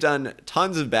 they've done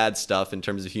tons of bad stuff in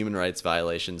terms of human rights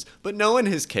violations, but no one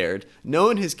has cared. No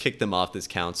one has kicked them off this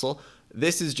council.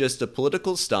 This is just a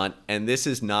political stunt, and this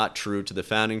is not true to the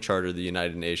founding charter of the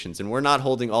United Nations, and we're not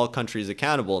holding all countries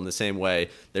accountable in the same way.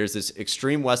 There's this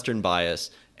extreme Western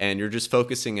bias, and you're just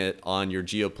focusing it on your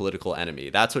geopolitical enemy.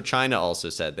 That's what China also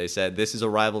said. They said this is a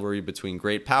rivalry between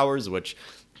great powers, which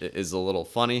is a little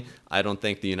funny. I don't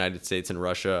think the United States and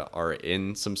Russia are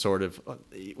in some sort of...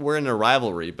 We're in a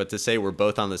rivalry, but to say we're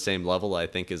both on the same level, I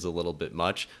think is a little bit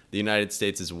much. The United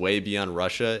States is way beyond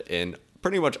Russia in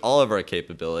pretty much all of our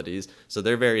capabilities, so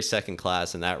they're very second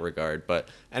class in that regard. But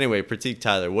anyway, Pratik,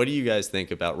 Tyler, what do you guys think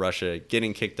about Russia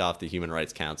getting kicked off the Human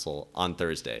Rights Council on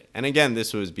Thursday? And again,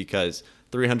 this was because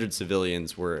 300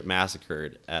 civilians were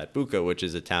massacred at Bucha, which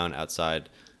is a town outside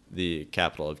the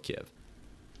capital of Kiev.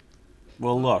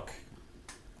 Well, look,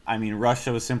 I mean,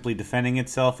 Russia was simply defending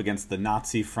itself against the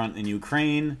Nazi front in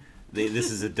Ukraine. This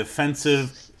is a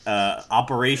defensive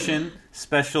operation,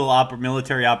 special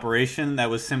military operation that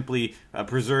was simply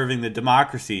preserving the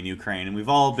democracy in Ukraine. And we've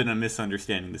all been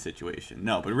misunderstanding the situation.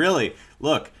 No, but really,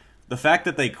 look, the fact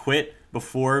that they quit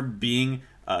before being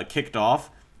kicked off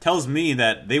tells me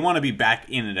that they want to be back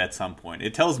in it at some point.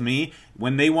 It tells me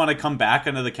when they want to come back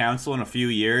into the council in a few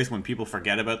years, when people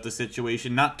forget about the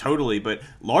situation, not totally, but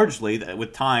largely,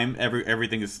 with time,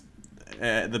 everything is...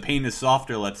 the pain is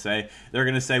softer, let's say, they're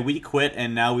going to say, we quit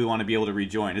and now we want to be able to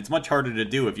rejoin. It's much harder to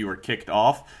do if you were kicked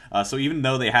off. So even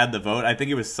though they had the vote, I think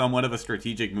it was somewhat of a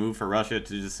strategic move for Russia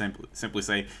to just simply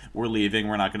say, we're leaving,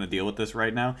 we're not going to deal with this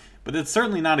right now. But it's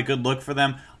certainly not a good look for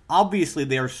them. Obviously,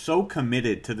 they are so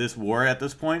committed to this war at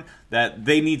this point that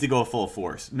they need to go full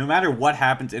force. No matter what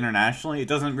happens internationally, it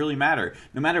doesn't really matter.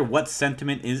 No matter what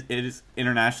sentiment is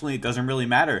internationally, it doesn't really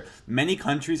matter. Many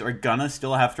countries are gonna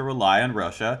still have to rely on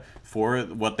Russia for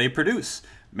what they produce.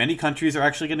 Many countries are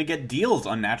actually going to get deals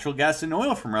on natural gas and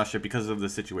oil from Russia because of the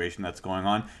situation that's going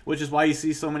on, which is why you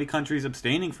see so many countries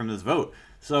abstaining from this vote.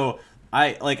 So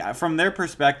from their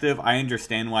perspective, I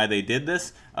understand why they did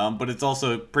this, but it's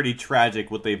also pretty tragic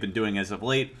what they've been doing as of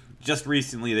late. Just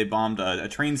recently, they bombed a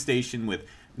train station with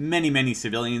many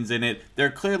civilians in it.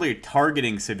 They're clearly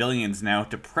targeting civilians now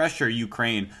to pressure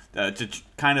Ukraine to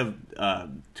kind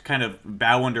of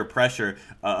bow under pressure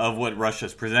of what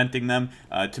Russia's presenting them,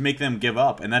 to make them give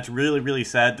up. And that's really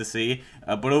sad to see.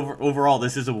 But overall,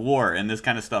 this is a war, and this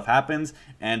kind of stuff happens,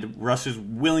 and Russia's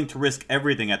willing to risk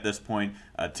everything at this point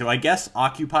to, I guess,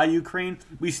 occupy Ukraine.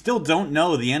 We still don't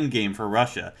know the end game for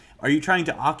Russia. Are you trying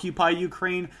to occupy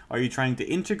Ukraine? Are you trying to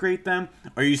integrate them?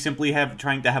 Are you simply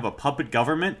trying to have a puppet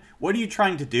government? What are you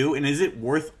trying to do? And is it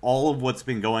worth all of what's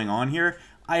been going on here?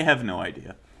 I have no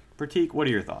idea. Pratik, what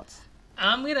are your thoughts?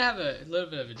 I'm going to have a little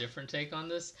bit of a different take on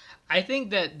this. I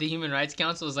think that the Human Rights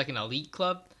Council is like an elite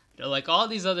club. Like all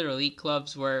these other elite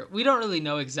clubs where we don't really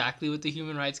know exactly what the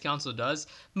Human Rights Council does.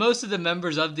 Most of the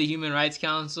members of the Human Rights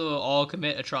Council all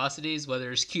commit atrocities,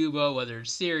 whether it's Cuba, whether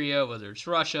it's Syria, whether it's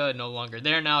Russia, no longer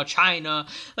there now, China.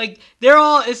 Like,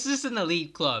 it's just an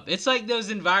elite club. It's like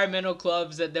those environmental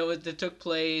clubs that took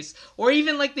place, or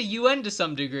even like the UN to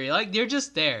some degree. Like, they're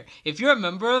just there. If you're a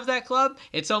member of that club,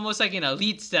 it's almost like an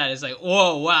elite status. Like,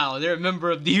 whoa, wow, they're a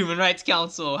member of the Human Rights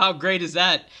Council. How great is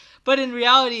that? But in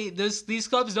reality, these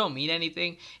clubs don't mean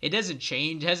anything. It doesn't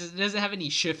change. It doesn't have any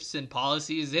shifts in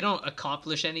policies. They don't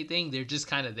accomplish anything. They're just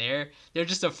kind of there. They're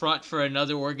just a front for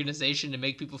another organization to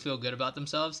make people feel good about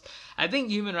themselves. I think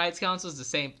Human Rights Council is the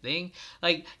same thing.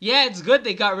 Like, yeah, it's good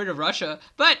they got rid of Russia,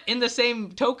 but in the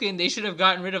same token, they should have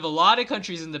gotten rid of a lot of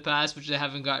countries in the past, which they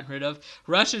haven't gotten rid of.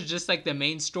 Russia's just like the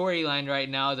main storyline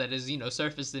right now that is,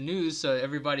 surfaced the news, so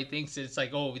everybody thinks it's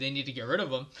like, oh, they need to get rid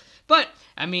of them. But,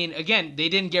 I mean, again, they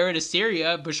didn't get rid of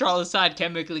Syria. Bashar al-Assad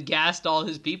chemically gassed all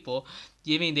his people.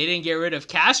 I mean, they didn't get rid of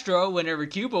Castro whenever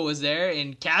Cuba was there,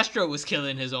 and Castro was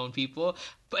killing his own people.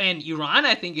 And Iran,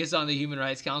 I think, is on the Human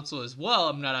Rights Council as well.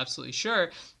 I'm not absolutely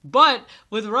sure. But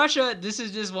with Russia, this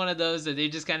is just one of those that they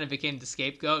just kind of became the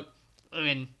scapegoat. I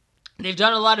mean, they've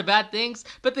done a lot of bad things,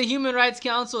 but the Human Rights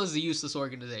Council is a useless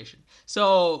organization.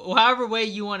 So however way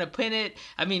you want to pin it,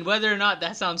 I mean, whether or not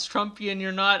that sounds Trumpian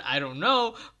or not, I don't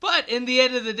know. But in the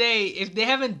end of the day, if they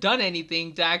haven't done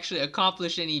anything to actually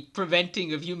accomplish any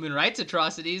preventing of human rights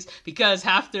atrocities, because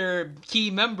half their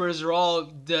key members are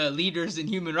all the leaders in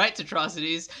human rights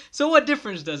atrocities, so what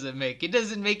difference does it make? It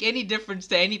doesn't make any difference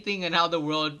to anything in how the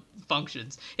world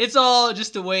functions. It's all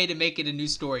just a way to make it a new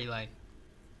storyline.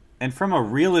 And from a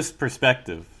realist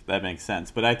perspective, that makes sense.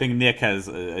 But I think Nick has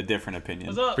a different opinion.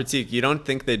 What's up? Pratik, you don't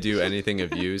think they do anything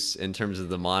of use in terms of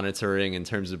the monitoring, in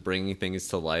terms of bringing things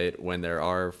to light when there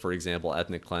are, for example,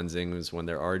 ethnic cleansings, when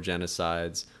there are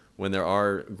genocides, when there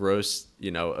are gross,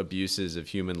 abuses of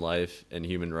human life and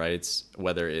human rights,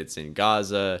 whether it's in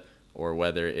Gaza or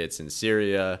whether it's in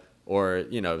Syria or,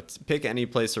 pick any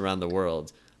place around the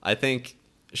world. I think,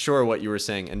 sure, what you were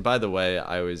saying, and by the way,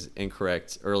 I was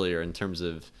incorrect earlier in terms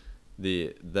of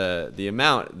the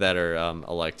amount that are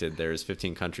elected. There's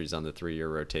 15 countries on the 3-year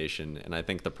rotation, and I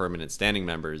think the permanent standing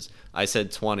members, I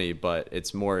said 20, but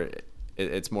it's more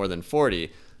than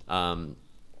 40.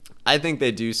 I think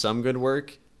they do some good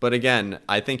work, but again,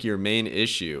 I think your main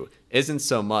issue isn't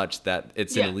so much that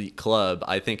it's an elite club.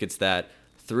 I think it's that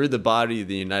through the body of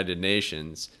the United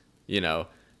Nations,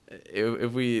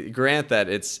 if we grant that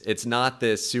it's not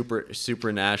this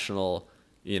supranational,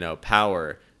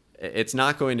 power, it's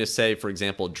not going to say, for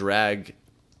example, drag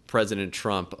President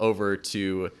Trump over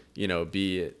to,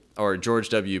 or George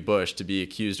W. Bush to be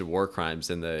accused of war crimes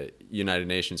in the United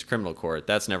Nations Criminal Court.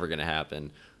 That's never going to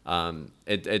happen.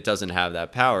 It doesn't have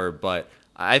that power, but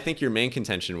I think your main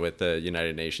contention with the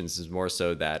United Nations is more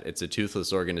so that it's a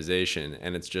toothless organization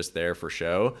and it's just there for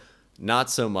show.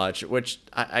 Not so much, which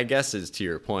I guess is to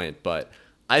your point, but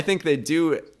I think they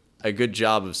do a good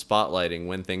job of spotlighting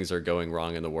when things are going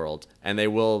wrong in the world, and they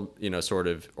will, sort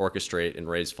of orchestrate and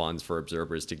raise funds for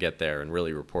observers to get there and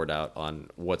really report out on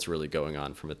what's really going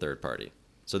on from a third party,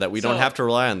 so that we don't have to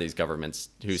rely on these governments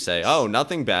who say, oh,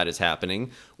 nothing bad is happening.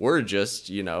 We're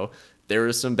just, there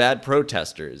were some bad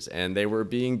protesters and they were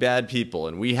being bad people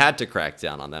and we had to crack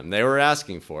down on them. They were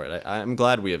asking for it. I'm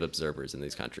glad we have observers in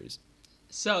these countries.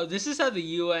 So this is how the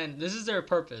UN, this is their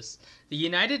purpose. The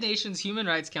United Nations Human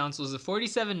Rights Council is a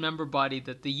 47-member body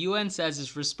that the UN says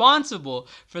is responsible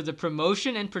for the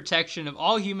promotion and protection of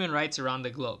all human rights around the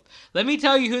globe. Let me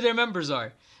tell you who their members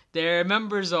are. Their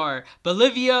members are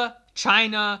Bolivia,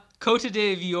 China, Cote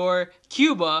d'Ivoire,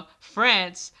 Cuba,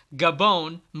 France,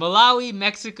 Gabon, Malawi,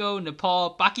 Mexico,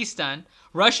 Nepal, Pakistan,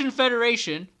 Russian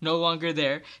Federation, no longer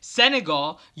there,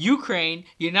 Senegal, Ukraine,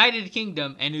 United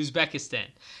Kingdom, and Uzbekistan.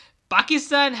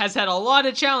 Pakistan has had a lot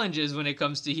of challenges when it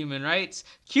comes to human rights.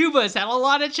 Cuba has had a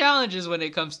lot of challenges when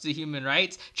it comes to human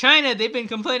rights. China, they've been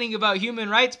complaining about human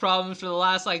rights problems for the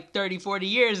last 30, 40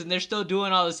 years, and they're still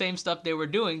doing all the same stuff they were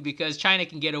doing because China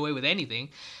can get away with anything.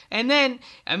 And then,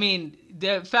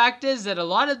 the fact is that a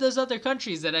lot of those other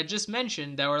countries that I just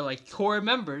mentioned that were core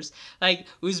members, like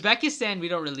Uzbekistan, we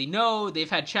don't really know. They've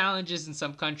had challenges in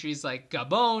some countries like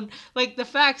Gabon. The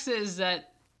fact is that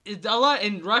it's a lot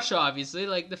in Russia, obviously.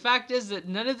 The fact is that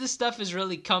none of this stuff has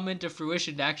really come into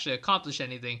fruition to actually accomplish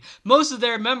anything. Most of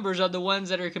their members are the ones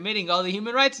that are committing all the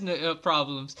human rights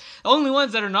problems. The only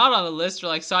ones that are not on the list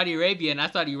are Saudi Arabia, and I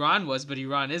thought Iran was, but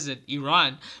Iran isn't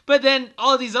Iran. But then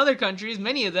all these other countries,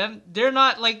 many of them, they're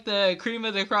not the cream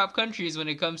of the crop countries when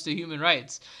it comes to human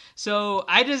rights. So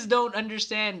I just don't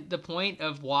understand the point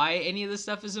of why any of this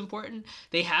stuff is important.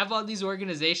 They have all these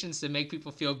organizations to make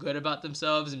people feel good about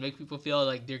themselves and make people feel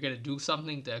like they're going to do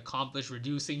something to accomplish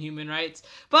reducing human rights.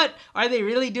 But are they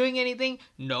really doing anything?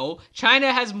 No.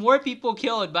 China has more people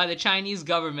killed by the Chinese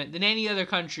government than any other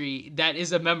country that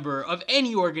is a member of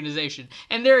any organization.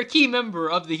 And they're a key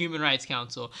member of the Human Rights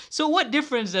Council. So what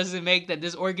difference does it make that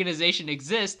this organization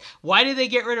exists? Why did they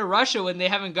get rid of Russia when they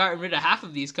haven't gotten rid of half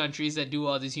of these countries that do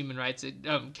all these human rights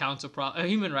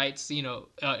human rights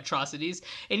atrocities?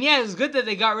 And yeah, it's good that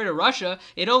they got rid of Russia.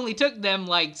 It only took them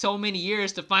so many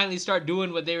years to finally start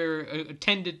doing what they were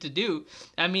intended to do.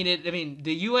 The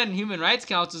UN Human Rights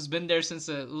Council has been there since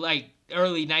early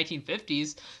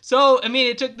 1950s. So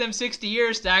it took them 60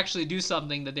 years to actually do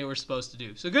something that they were supposed to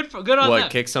do. So good on them.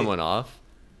 What, kick someone off?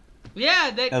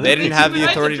 Yeah, they didn't have the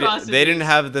authority. They didn't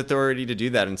have the authority to do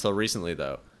that until recently,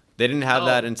 though. They didn't have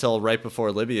that until right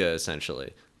before Libya,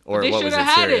 essentially. Or what was it,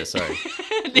 Syria? Sorry.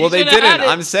 Well, they didn't.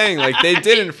 I'm saying, they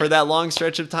didn't for that long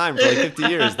stretch of time, for 50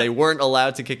 years. They weren't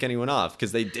allowed to kick anyone off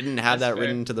because they didn't have that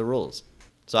written into the rules.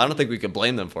 So I don't think we could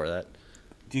blame them for that.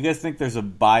 Do you guys think there's a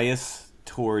bias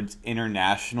towards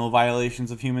international violations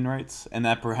of human rights, and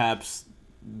that perhaps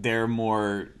they're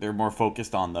more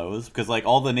focused on those? Because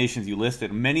all the nations you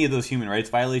listed, many of those human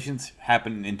rights violations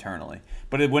happen internally.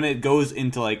 But when it goes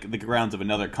into the grounds of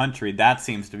another country, that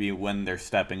seems to be when they're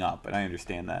stepping up, and I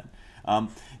understand that.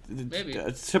 Maybe.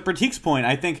 To Pratik's point,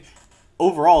 I think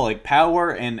overall,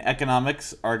 power and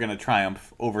economics are going to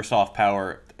triumph over soft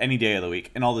power any day of the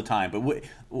week and all the time. But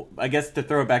I guess to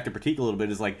throw it back to Pratik a little bit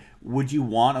is would you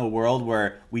want a world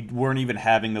where we weren't even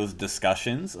having those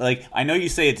discussions? I know you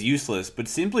say it's useless, but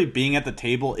simply being at the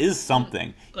table is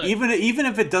something. Look, even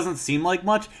if it doesn't seem like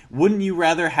much, wouldn't you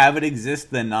rather have it exist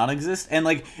than not exist?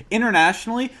 And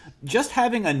internationally, just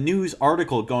having a news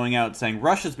article going out saying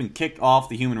Russia's been kicked off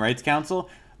the Human Rights Council,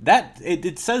 that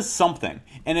it says something,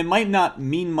 and it might not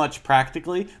mean much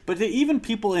practically, but even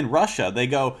people in Russia, they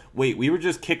go, wait, we were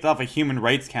just kicked off a Human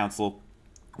Rights Council.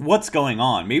 What's going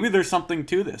on? Maybe there's something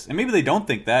to this, and maybe they don't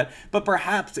think that, but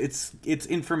perhaps it's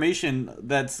information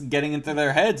that's getting into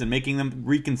their heads and making them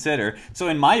reconsider. So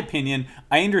in my opinion,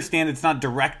 I understand it's not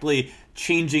directly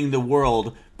changing the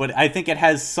world, but I think it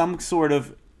has some sort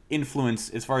of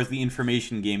influence as far as the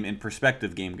information game and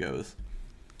perspective game goes.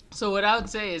 So what I would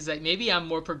say is that maybe I'm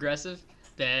more progressive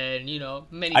than,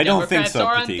 many I don't think Democrats so,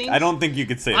 are on Pratik. things. I don't think you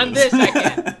could say On this. this I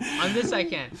can. On this I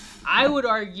can. I would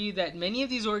argue that many of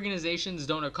these organizations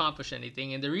don't accomplish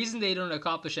anything, and the reason they don't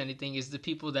accomplish anything is the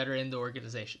people that are in the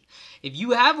organization. If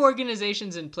you have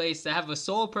organizations in place that have a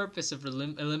sole purpose of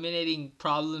eliminating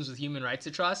problems with human rights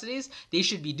atrocities, they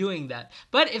should be doing that.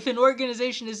 But if an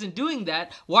organization isn't doing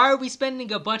that, why are we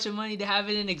spending a bunch of money to have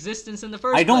it in existence in the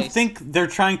first place? I don't think they're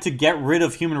trying to get rid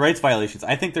of human rights violations.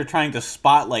 I think they're trying to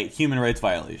spotlight human rights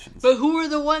violations. But who are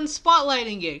the ones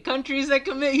spotlighting it? Countries that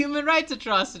commit human rights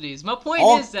atrocities. My point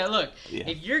is that, look,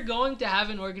 if you're going to have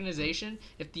an organization,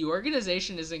 if the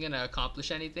organization isn't going to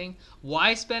accomplish anything,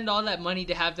 why spend all that money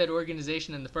to have that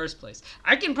organization in the first place?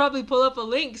 I can probably pull up a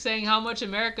link saying how much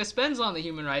America spends on the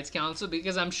Human Rights Council,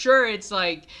 because I'm sure it's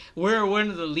we're one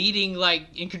of the leading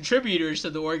contributors to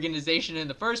the organization in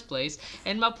the first place.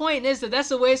 And my point is that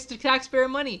that's a waste of taxpayer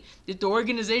money. If the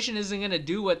organization isn't going to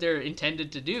do what they're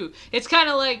intended to do, it's kind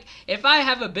of like if I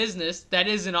have a business that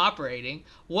isn't operating,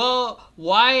 well,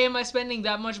 why am I spending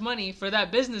that much money for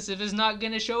that business if it's not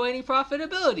going to show any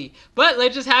profitability? But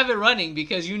let's just have it running,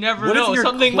 because you never know.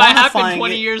 Something might happen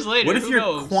 20 years later. What if Who you're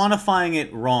knows? quantifying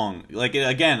it wrong?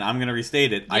 Again, I'm going to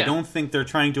restate it. Yeah. I don't think they're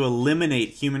trying to eliminate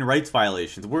human rights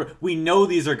violations. We know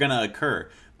these are going to occur,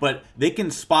 but they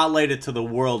can spotlight it to the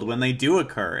world when they do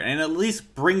occur, and at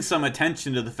least bring some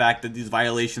attention to the fact that these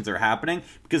violations are happening.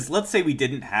 Because let's say we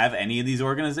didn't have any of these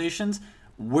organizations,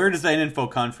 where does that info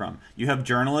come from? You have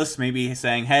journalists maybe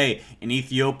saying, hey, in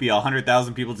Ethiopia,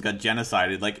 100,000 people just got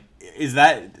genocided. Like,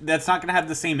 that's not going to have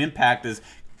the same impact as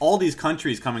all these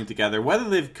countries coming together, whether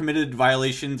they've committed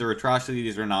violations or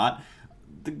atrocities or not.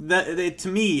 To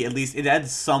me, at least, it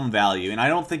adds some value. And I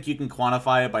don't think you can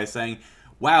quantify it by saying,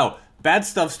 wow, bad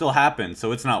stuff still happens,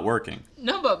 so it's not working.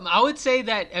 No, but I would say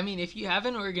that, I mean, if you have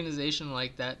an organization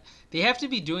like that, they have to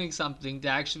be doing something to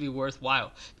actually be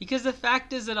worthwhile. Because the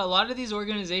fact is that a lot of these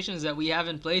organizations that we have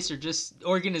in place are just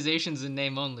organizations in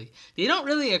name only. They don't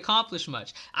really accomplish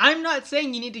much. I'm not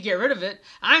saying you need to get rid of it.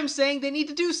 I'm saying they need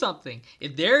to do something.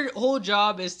 If their whole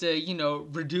job is to,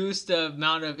 reduce the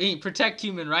amount of, protect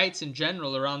human rights in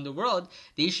general around the world,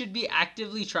 they should be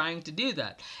actively trying to do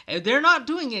that. If they're not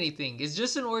doing anything, it's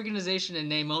just an organization in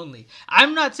name only.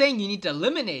 I'm not saying you need to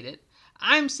eliminate it.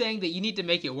 I'm saying that you need to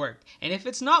make it work. And if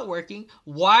it's not working,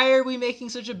 why are we making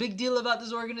such a big deal about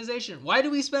this organization? Why do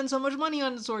we spend so much money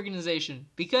on this organization?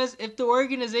 Because if the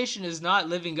organization is not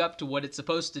living up to what it's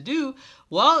supposed to do,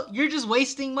 well, you're just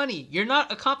wasting money. You're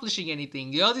not accomplishing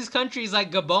anything. All these countries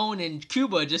like Gabon and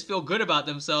Cuba just feel good about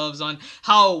themselves on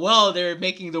how well they're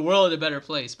making the world a better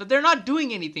place. But they're not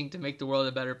doing anything to make the world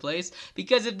a better place,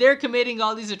 because if they're committing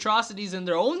all these atrocities in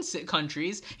their own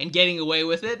countries and getting away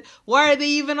with it, why are they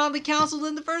even on the council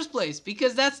in the first place?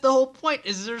 Because that's the whole point,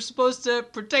 is they're supposed to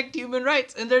protect human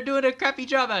rights, and they're doing a crappy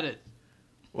job at it.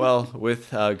 Well,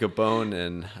 with Gabon,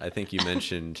 and I think you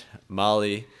mentioned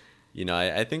Mali,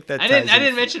 I think that I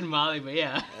didn't mention Mali, but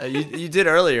yeah. You did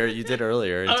earlier. You did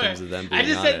earlier in terms of them being I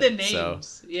just on said the it, names.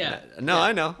 So, yeah. No,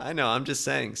 yeah. I know. I'm just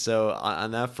saying. So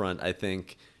on that front, I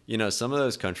think some of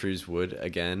those countries would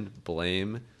again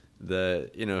blame the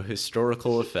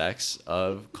historical effects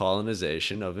of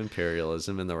colonization, of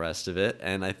imperialism, and the rest of it.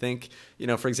 And I think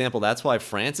for example, that's why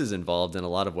France is involved in a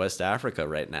lot of West Africa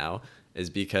right now, is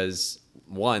because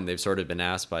one, they've sort of been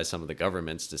asked by some of the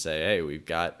governments to say, hey, we've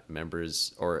got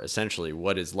members, or essentially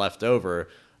what is left over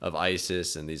of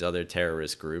ISIS and these other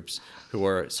terrorist groups who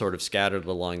are sort of scattered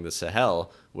along the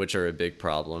Sahel, which are a big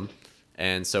problem.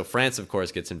 And so France, of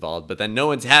course, gets involved, but then no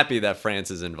one's happy that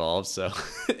France is involved. So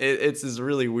it's this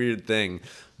really weird thing.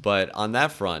 But on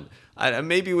that front,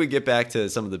 maybe we get back to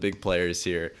some of the big players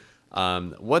here.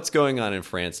 What's going on in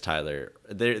France, Tyler?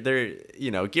 They're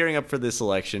gearing up for this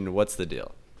election. What's the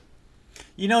deal?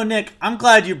 Nick, I'm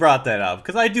glad you brought that up,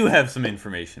 because I do have some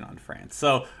information on France.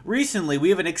 So, recently, we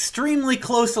have an extremely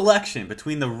close election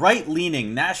between the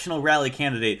right-leaning National Rally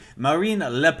candidate Marine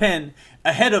Le Pen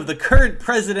ahead of the current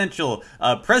president,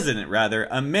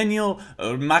 Emmanuel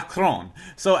Macron.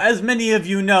 So, as many of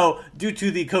you know, due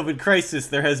to the COVID crisis,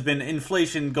 there has been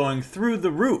inflation going through the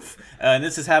roof. And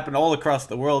this has happened all across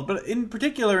the world, but in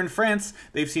particular in France,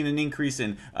 they've seen an increase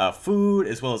in food,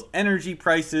 as well as energy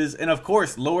prices, and of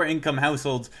course, lower-income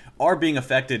households are being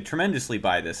affected tremendously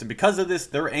by this. And because of this,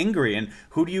 they're angry. And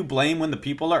who do you blame when the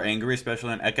people are angry,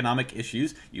 especially on economic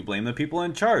issues? You blame the people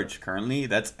in charge. Currently,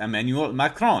 that's Emmanuel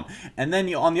Macron. And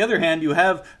then on the other hand, you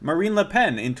have Marine Le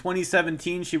Pen. In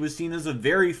 2017, she was seen as a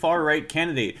very far-right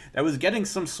candidate that was getting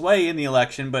some sway in the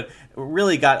election, but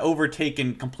really got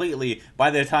overtaken completely by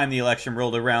the time the election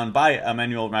rolled around by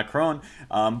Emmanuel Macron.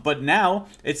 But now,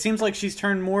 it seems like she's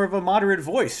turned more of a moderate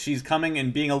voice. She's coming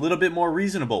and being a little bit more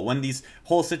reasonable. When these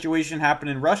whole situation happened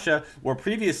in Russia, where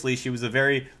previously she was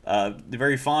very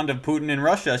fond of Putin in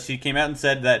Russia, she came out and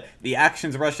said that the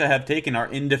actions Russia have taken are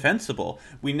indefensible.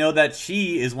 We know that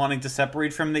she is wanting to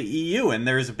separate from the EU, and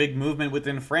there is a big movement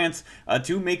within France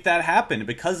to make that happen.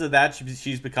 Because of that,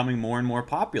 she's becoming more and more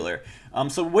popular.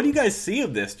 So what do you guys see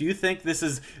of this? Do you think this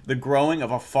is the growing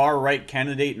of a far-right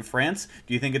candidate in France?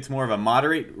 Do you think it's more of a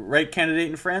moderate right candidate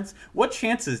in France? What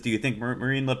chances do you think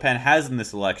Marine Le Pen has in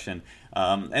this election?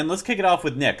 And let's kick it off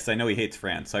with Nick, because I know he hates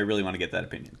France, so I really want to get that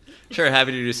opinion. Sure,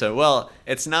 happy to do so. Well,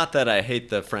 it's not that I hate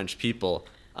the French people.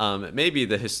 Maybe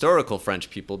the historical French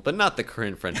people, but not the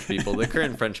current French people. The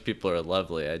current French people are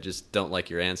lovely. I just don't like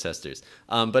your ancestors.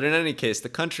 But in any case, the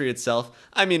country itself,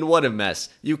 what a mess.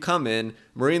 You come in,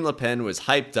 Marine Le Pen was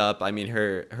hyped up.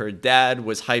 Her dad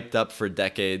was hyped up for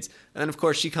decades. And of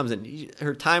course, she comes in,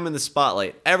 her time in the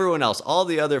spotlight. Everyone else, all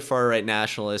the other far-right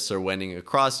nationalists are winning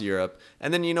across Europe.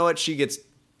 And then you know what? She gets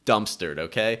dumpstered,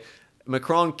 okay?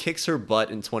 Macron kicks her butt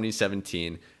in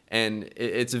 2017. And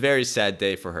it's a very sad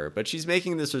day for her. But she's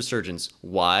making this resurgence.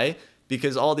 Why?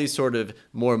 Because all these sort of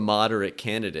more moderate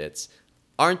candidates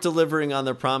aren't delivering on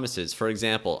their promises. For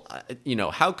example,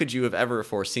 how could you have ever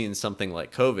foreseen something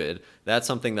like COVID? That's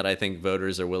something that I think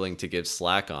voters are willing to give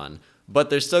slack on. But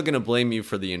they're still going to blame you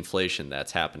for the inflation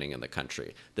that's happening in the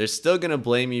country. They're still going to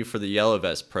blame you for the Yellow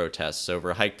Vest protests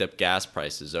over hiked up gas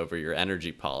prices, over your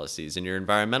energy policies and your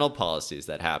environmental policies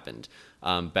that happened.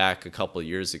 back a couple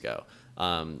years ago.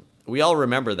 We all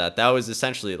remember that. That was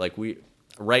essentially like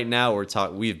right now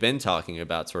we've been talking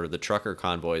about sort of the trucker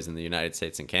convoys in the United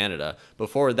States and Canada.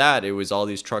 Before that, it was all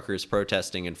these truckers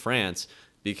protesting in France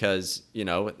because,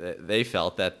 they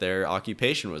felt that their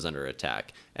occupation was under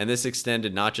attack. And this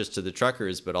extended not just to the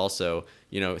truckers, but also,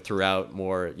 throughout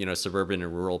more, suburban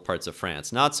and rural parts of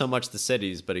France. Not so much the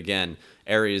cities, but again,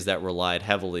 areas that relied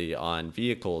heavily on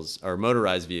vehicles or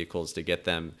motorized vehicles to get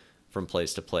them from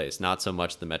place to place. Not so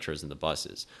much the metros and the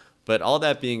buses. But all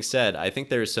that being said, I think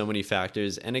there are so many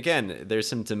factors. And again, there's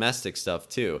some domestic stuff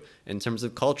too, in terms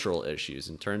of cultural issues,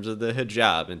 in terms of the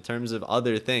hijab, in terms of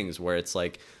other things where it's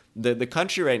like, the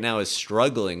country right now is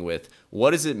struggling with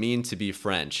what does it mean to be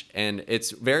French? And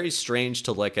it's very strange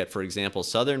to look at, for example,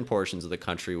 southern portions of the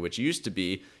country, which used to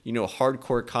be,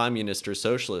 hardcore communist or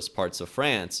socialist parts of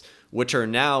France, which are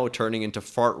now turning into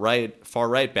far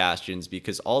right bastions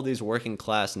because all these working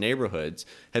class neighborhoods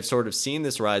have sort of seen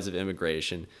this rise of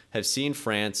immigration, have seen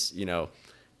France,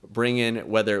 bring in,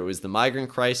 whether it was the migrant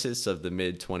crisis of the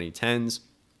mid 2010s,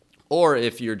 or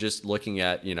if you're just looking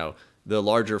at, the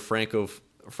larger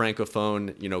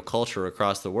francophone, culture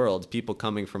across the world, people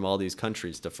coming from all these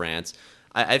countries to France.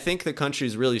 I think the country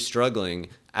is really struggling,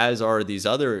 as are these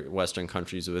other Western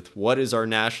countries, with what is our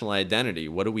national identity?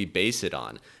 What do we base it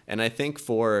on? And I think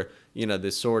for,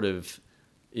 this sort of,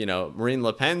 Marine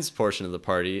Le Pen's portion of the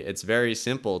party, it's very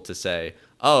simple to say,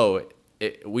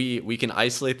 we can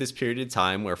isolate this period of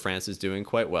time where France is doing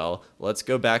quite well. Let's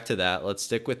go back to that. Let's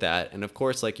stick with that. And of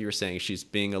course, like you were saying, she's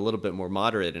being a little bit more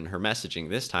moderate in her messaging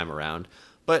this time around.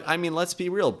 But I mean, let's be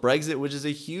real. Brexit, which is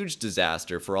a huge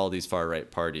disaster for all these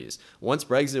far-right parties. Once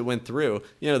Brexit went through,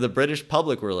 the British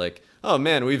public were like, oh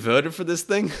man, we voted for this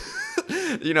thing?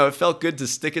 It felt good to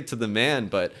stick it to the man,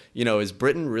 but, is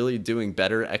Britain really doing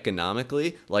better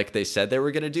economically like they said they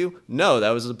were going to do? No, that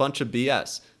was a bunch of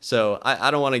BS. So I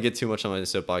don't want to get too much on my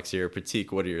soapbox here.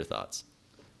 Pratik, what are your thoughts?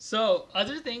 So,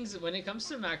 other things, when it comes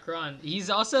to Macron, he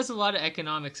also has a lot of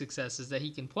economic successes that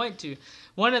he can point to.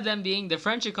 One of them being the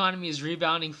French economy is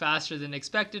rebounding faster than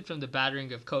expected from the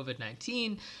battering of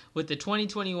COVID-19, with the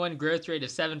 2021 growth rate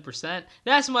of 7%.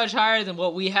 That's much higher than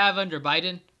what we have under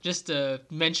Biden, just to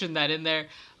mention that in there.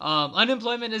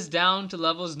 Unemployment is down to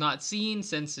levels not seen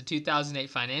since the 2008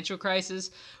 financial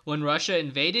crisis, when Russia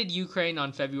invaded Ukraine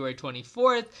on February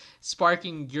 24th,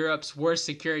 sparking Europe's worst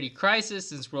security crisis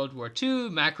since World War II.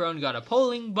 Macron got a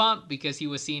polling bump because he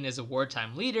was seen as a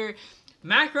wartime leader.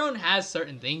 Macron has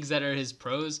certain things that are his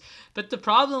pros, but the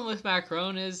problem with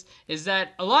Macron is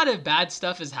that a lot of bad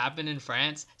stuff has happened in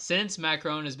France since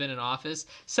Macron has been in office.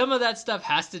 Some of that stuff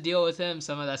has to deal with him,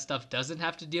 some of that stuff doesn't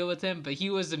have to deal with him, but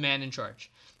he was the man in charge.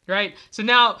 Right? So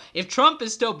now, if Trump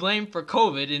is still blamed for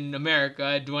COVID in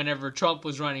America whenever Trump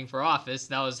was running for office,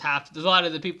 that was a lot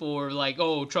of the people were like,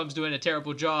 oh, Trump's doing a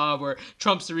terrible job, or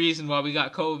Trump's the reason why we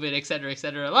got COVID, etc.,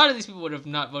 etc. A lot of these people would have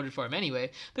not voted for him anyway,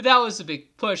 but that was a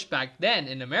big push back then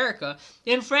in America.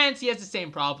 In France, he has the same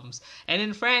problems. And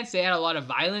in France, they had a lot of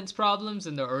violence problems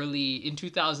in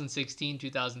 2016,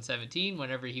 2017,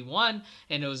 whenever he won,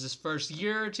 and it was his first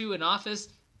year or two in office.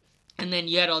 And then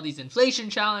you had all these inflation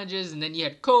challenges, and then you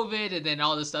had COVID, and then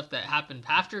all the stuff that happened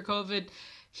after COVID.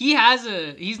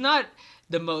 He's not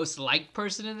the most liked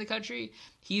person in the country.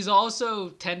 He's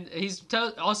also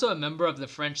also a member of the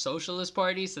French Socialist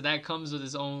Party, so that comes with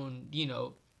his own,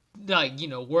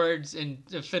 words and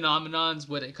phenomenons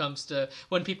when it comes to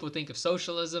when people think of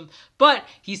socialism. But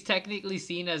he's technically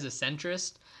seen as a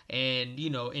centrist, and,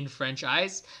 in French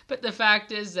eyes. But the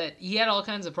fact is that he had all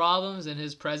kinds of problems in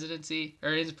his presidency,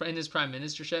 or in his prime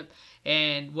ministership.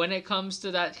 And when it comes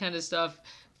to that kind of stuff,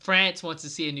 France wants to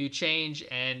see a new change,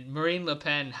 and Marine Le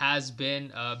Pen has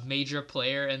been a major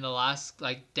player in the last,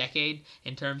 decade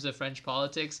in terms of French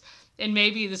politics. And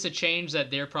maybe this is a change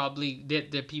that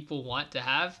the people want to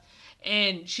have.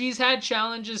 And she's had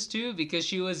challenges too, because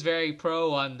she was very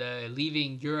pro on the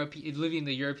leaving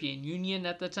the European Union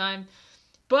at the time.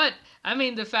 But,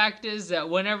 the fact is that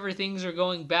whenever things are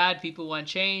going bad, people want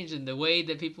change, and the way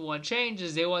that people want change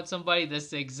is they want somebody that's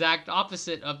the exact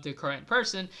opposite of the current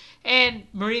person, and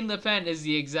Marine Le Pen is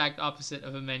the exact opposite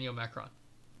of Emmanuel Macron.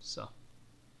 So,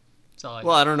 that's all I got.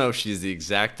 Well, I don't know if she's the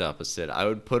exact opposite. I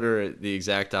would put her the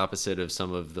exact opposite of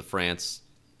some of the France,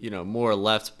 more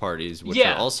left parties, which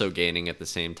are also gaining at the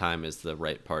same time as the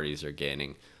right parties are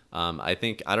gaining. I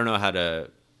don't know how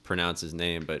to pronounce his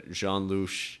name, but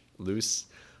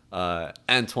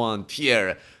Antoine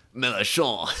Pierre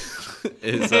Mélenchon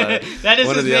is that is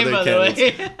one his of the name, other by the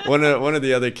way. one of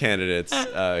the other candidates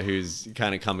who's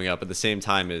kind of coming up at the same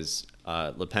time as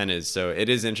Le Pen is. So it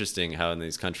is interesting how in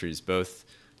these countries both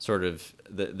sort of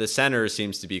the center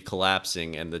seems to be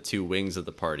collapsing, and the two wings of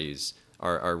the parties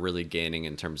are really gaining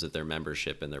in terms of their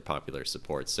membership and their popular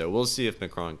support. So we'll see if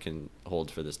Macron can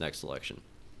hold for this next election.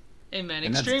 Hey man,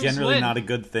 and that's extremes generally win. not a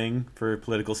good thing for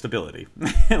political stability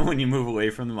when you move away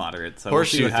from the moderates. So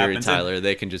Horseshoe we'll see what theory, happens. Tyler.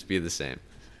 They can just be the same.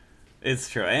 It's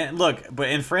true. And look,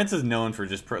 and France is known for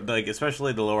just,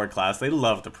 especially the lower class, they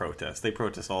love to protest. They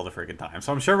protest all the freaking time.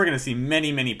 So I'm sure we're going to see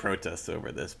many, many protests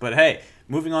over this. But hey,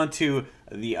 moving on to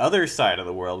the other side of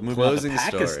the world, moving Closing on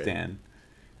to Pakistan.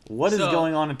 What is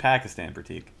going on in Pakistan,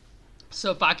 Pratik?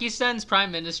 So Pakistan's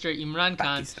Prime Minister Imran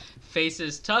Khan Pakistan.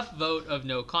 faces tough vote of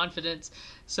no confidence.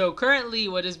 So currently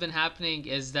what has been happening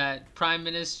is that the Prime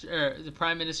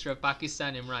Minister of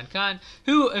Pakistan, Imran Khan,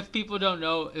 who, if people don't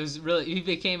know, he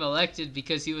became elected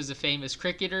because he was a famous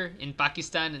cricketer in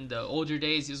Pakistan in the older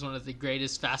days. He was one of the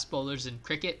greatest fast bowlers in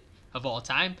cricket of all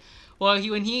time. Well,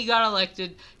 when he got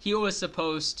elected, he was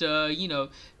supposed to,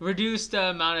 reduce the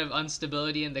amount of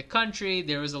instability in the country.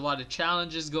 There was a lot of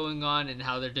challenges going on in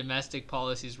how their domestic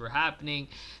policies were happening.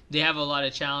 They have a lot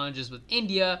of challenges with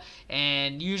India,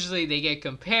 and usually they get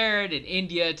compared, and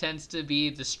India tends to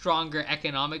be the stronger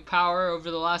economic power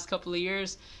over the last couple of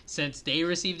years since they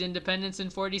received independence in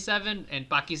 1947, and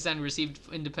Pakistan received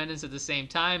independence at the same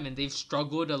time, and they've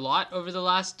struggled a lot over the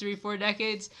last 3-4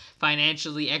 decades,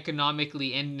 financially,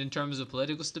 economically, and in terms of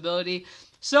political stability.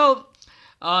 So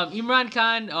Imran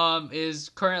Khan is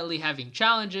currently having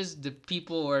challenges. The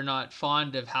people are not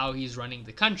fond of how he's running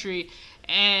the country,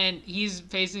 and he's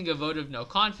facing a vote of no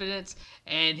confidence.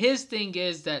 And his thing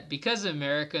is that because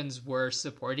Americans were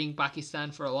supporting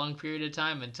Pakistan for a long period of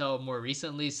time, until more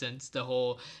recently, since the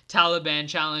whole Taliban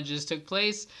challenges took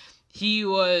place, he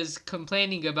was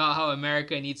complaining about how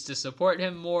America needs to support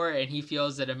him more, and he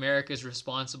feels that America is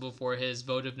responsible for his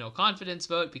vote of no confidence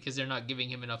vote because they're not giving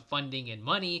him enough funding and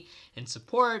money and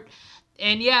support.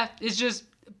 And yeah, it's just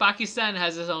Pakistan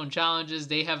has its own challenges.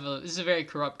 This is a very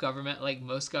corrupt government, like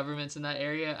most governments in that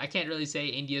area. I can't really say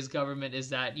India's government is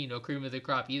that, cream of the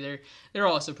crop either. They're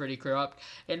also pretty corrupt.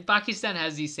 And Pakistan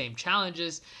has these same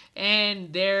challenges.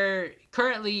 And they're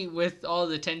currently, with all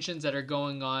the tensions that are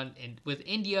going on with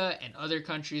India and other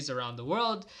countries around the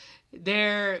world,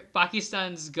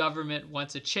 Pakistan's government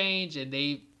wants a change, and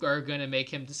they are going to make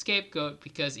him the scapegoat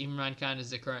because Imran Khan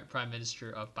is the current prime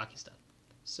minister of Pakistan.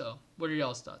 So, what are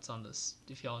y'all's thoughts on this,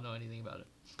 if y'all know anything about it?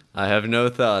 I have no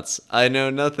thoughts. I know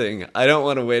nothing. I don't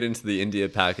want to wade into the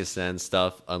India-Pakistan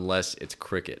stuff unless it's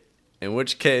cricket. In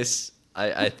which case,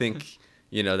 I think,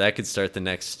 that could start the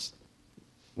next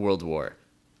World War.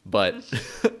 But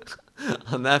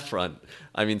on that front,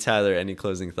 Tyler, any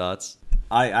closing thoughts?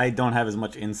 I don't have as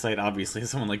much insight, obviously, as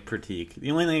someone like Pratik.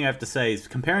 The only thing I have to say is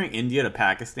comparing India to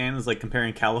Pakistan is like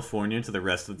comparing California to the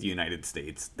rest of the United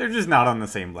States. They're just not on the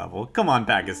same level. Come on,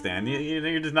 Pakistan.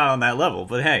 You're just not on that level.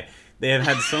 But hey, they have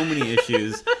had so many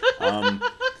issues. I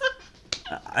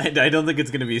don't think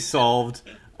it's going to be solved.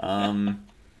 And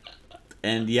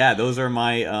yeah, those are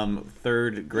my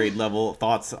third grade level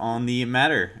thoughts on the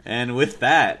matter. And with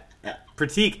that,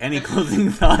 Pratik, any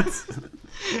closing thoughts?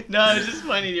 No, it's just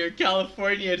funny your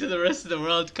California to the rest of the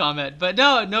world comment. But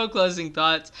no closing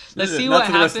thoughts. Let's see what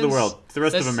happens. Not to the rest of the world, to the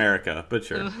rest of America, but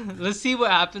sure. Let's see what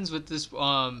happens with this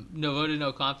no vote of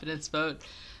no confidence vote.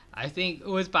 I think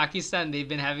with Pakistan, they've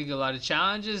been having a lot of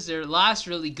challenges. Their last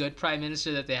really good prime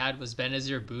minister that they had was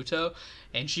Benazir Bhutto,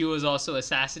 and she was also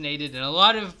assassinated. And a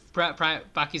lot of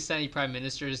Pakistani prime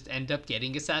ministers end up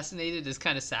getting assassinated. It's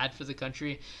kind of sad for the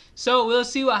country. So we'll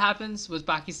see what happens with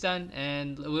Pakistan,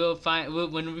 and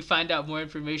when we find out more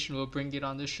information, we'll bring it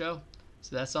on this show.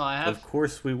 So that's all I have. Of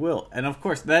course we will. And of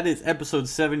course, that is episode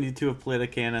 72 of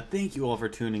Politicana. Thank you all for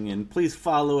tuning in. Please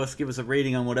follow us. Give us a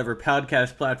rating on whatever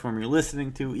podcast platform you're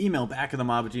listening to. Email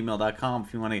backinthemob@gmail.com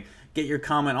if you want to get your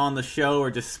comment on the show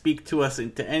or just speak to us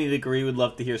to any degree. We'd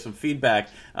love to hear some feedback.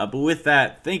 But with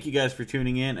that, thank you guys for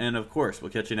tuning in. And of course,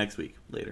 we'll catch you next week. Later.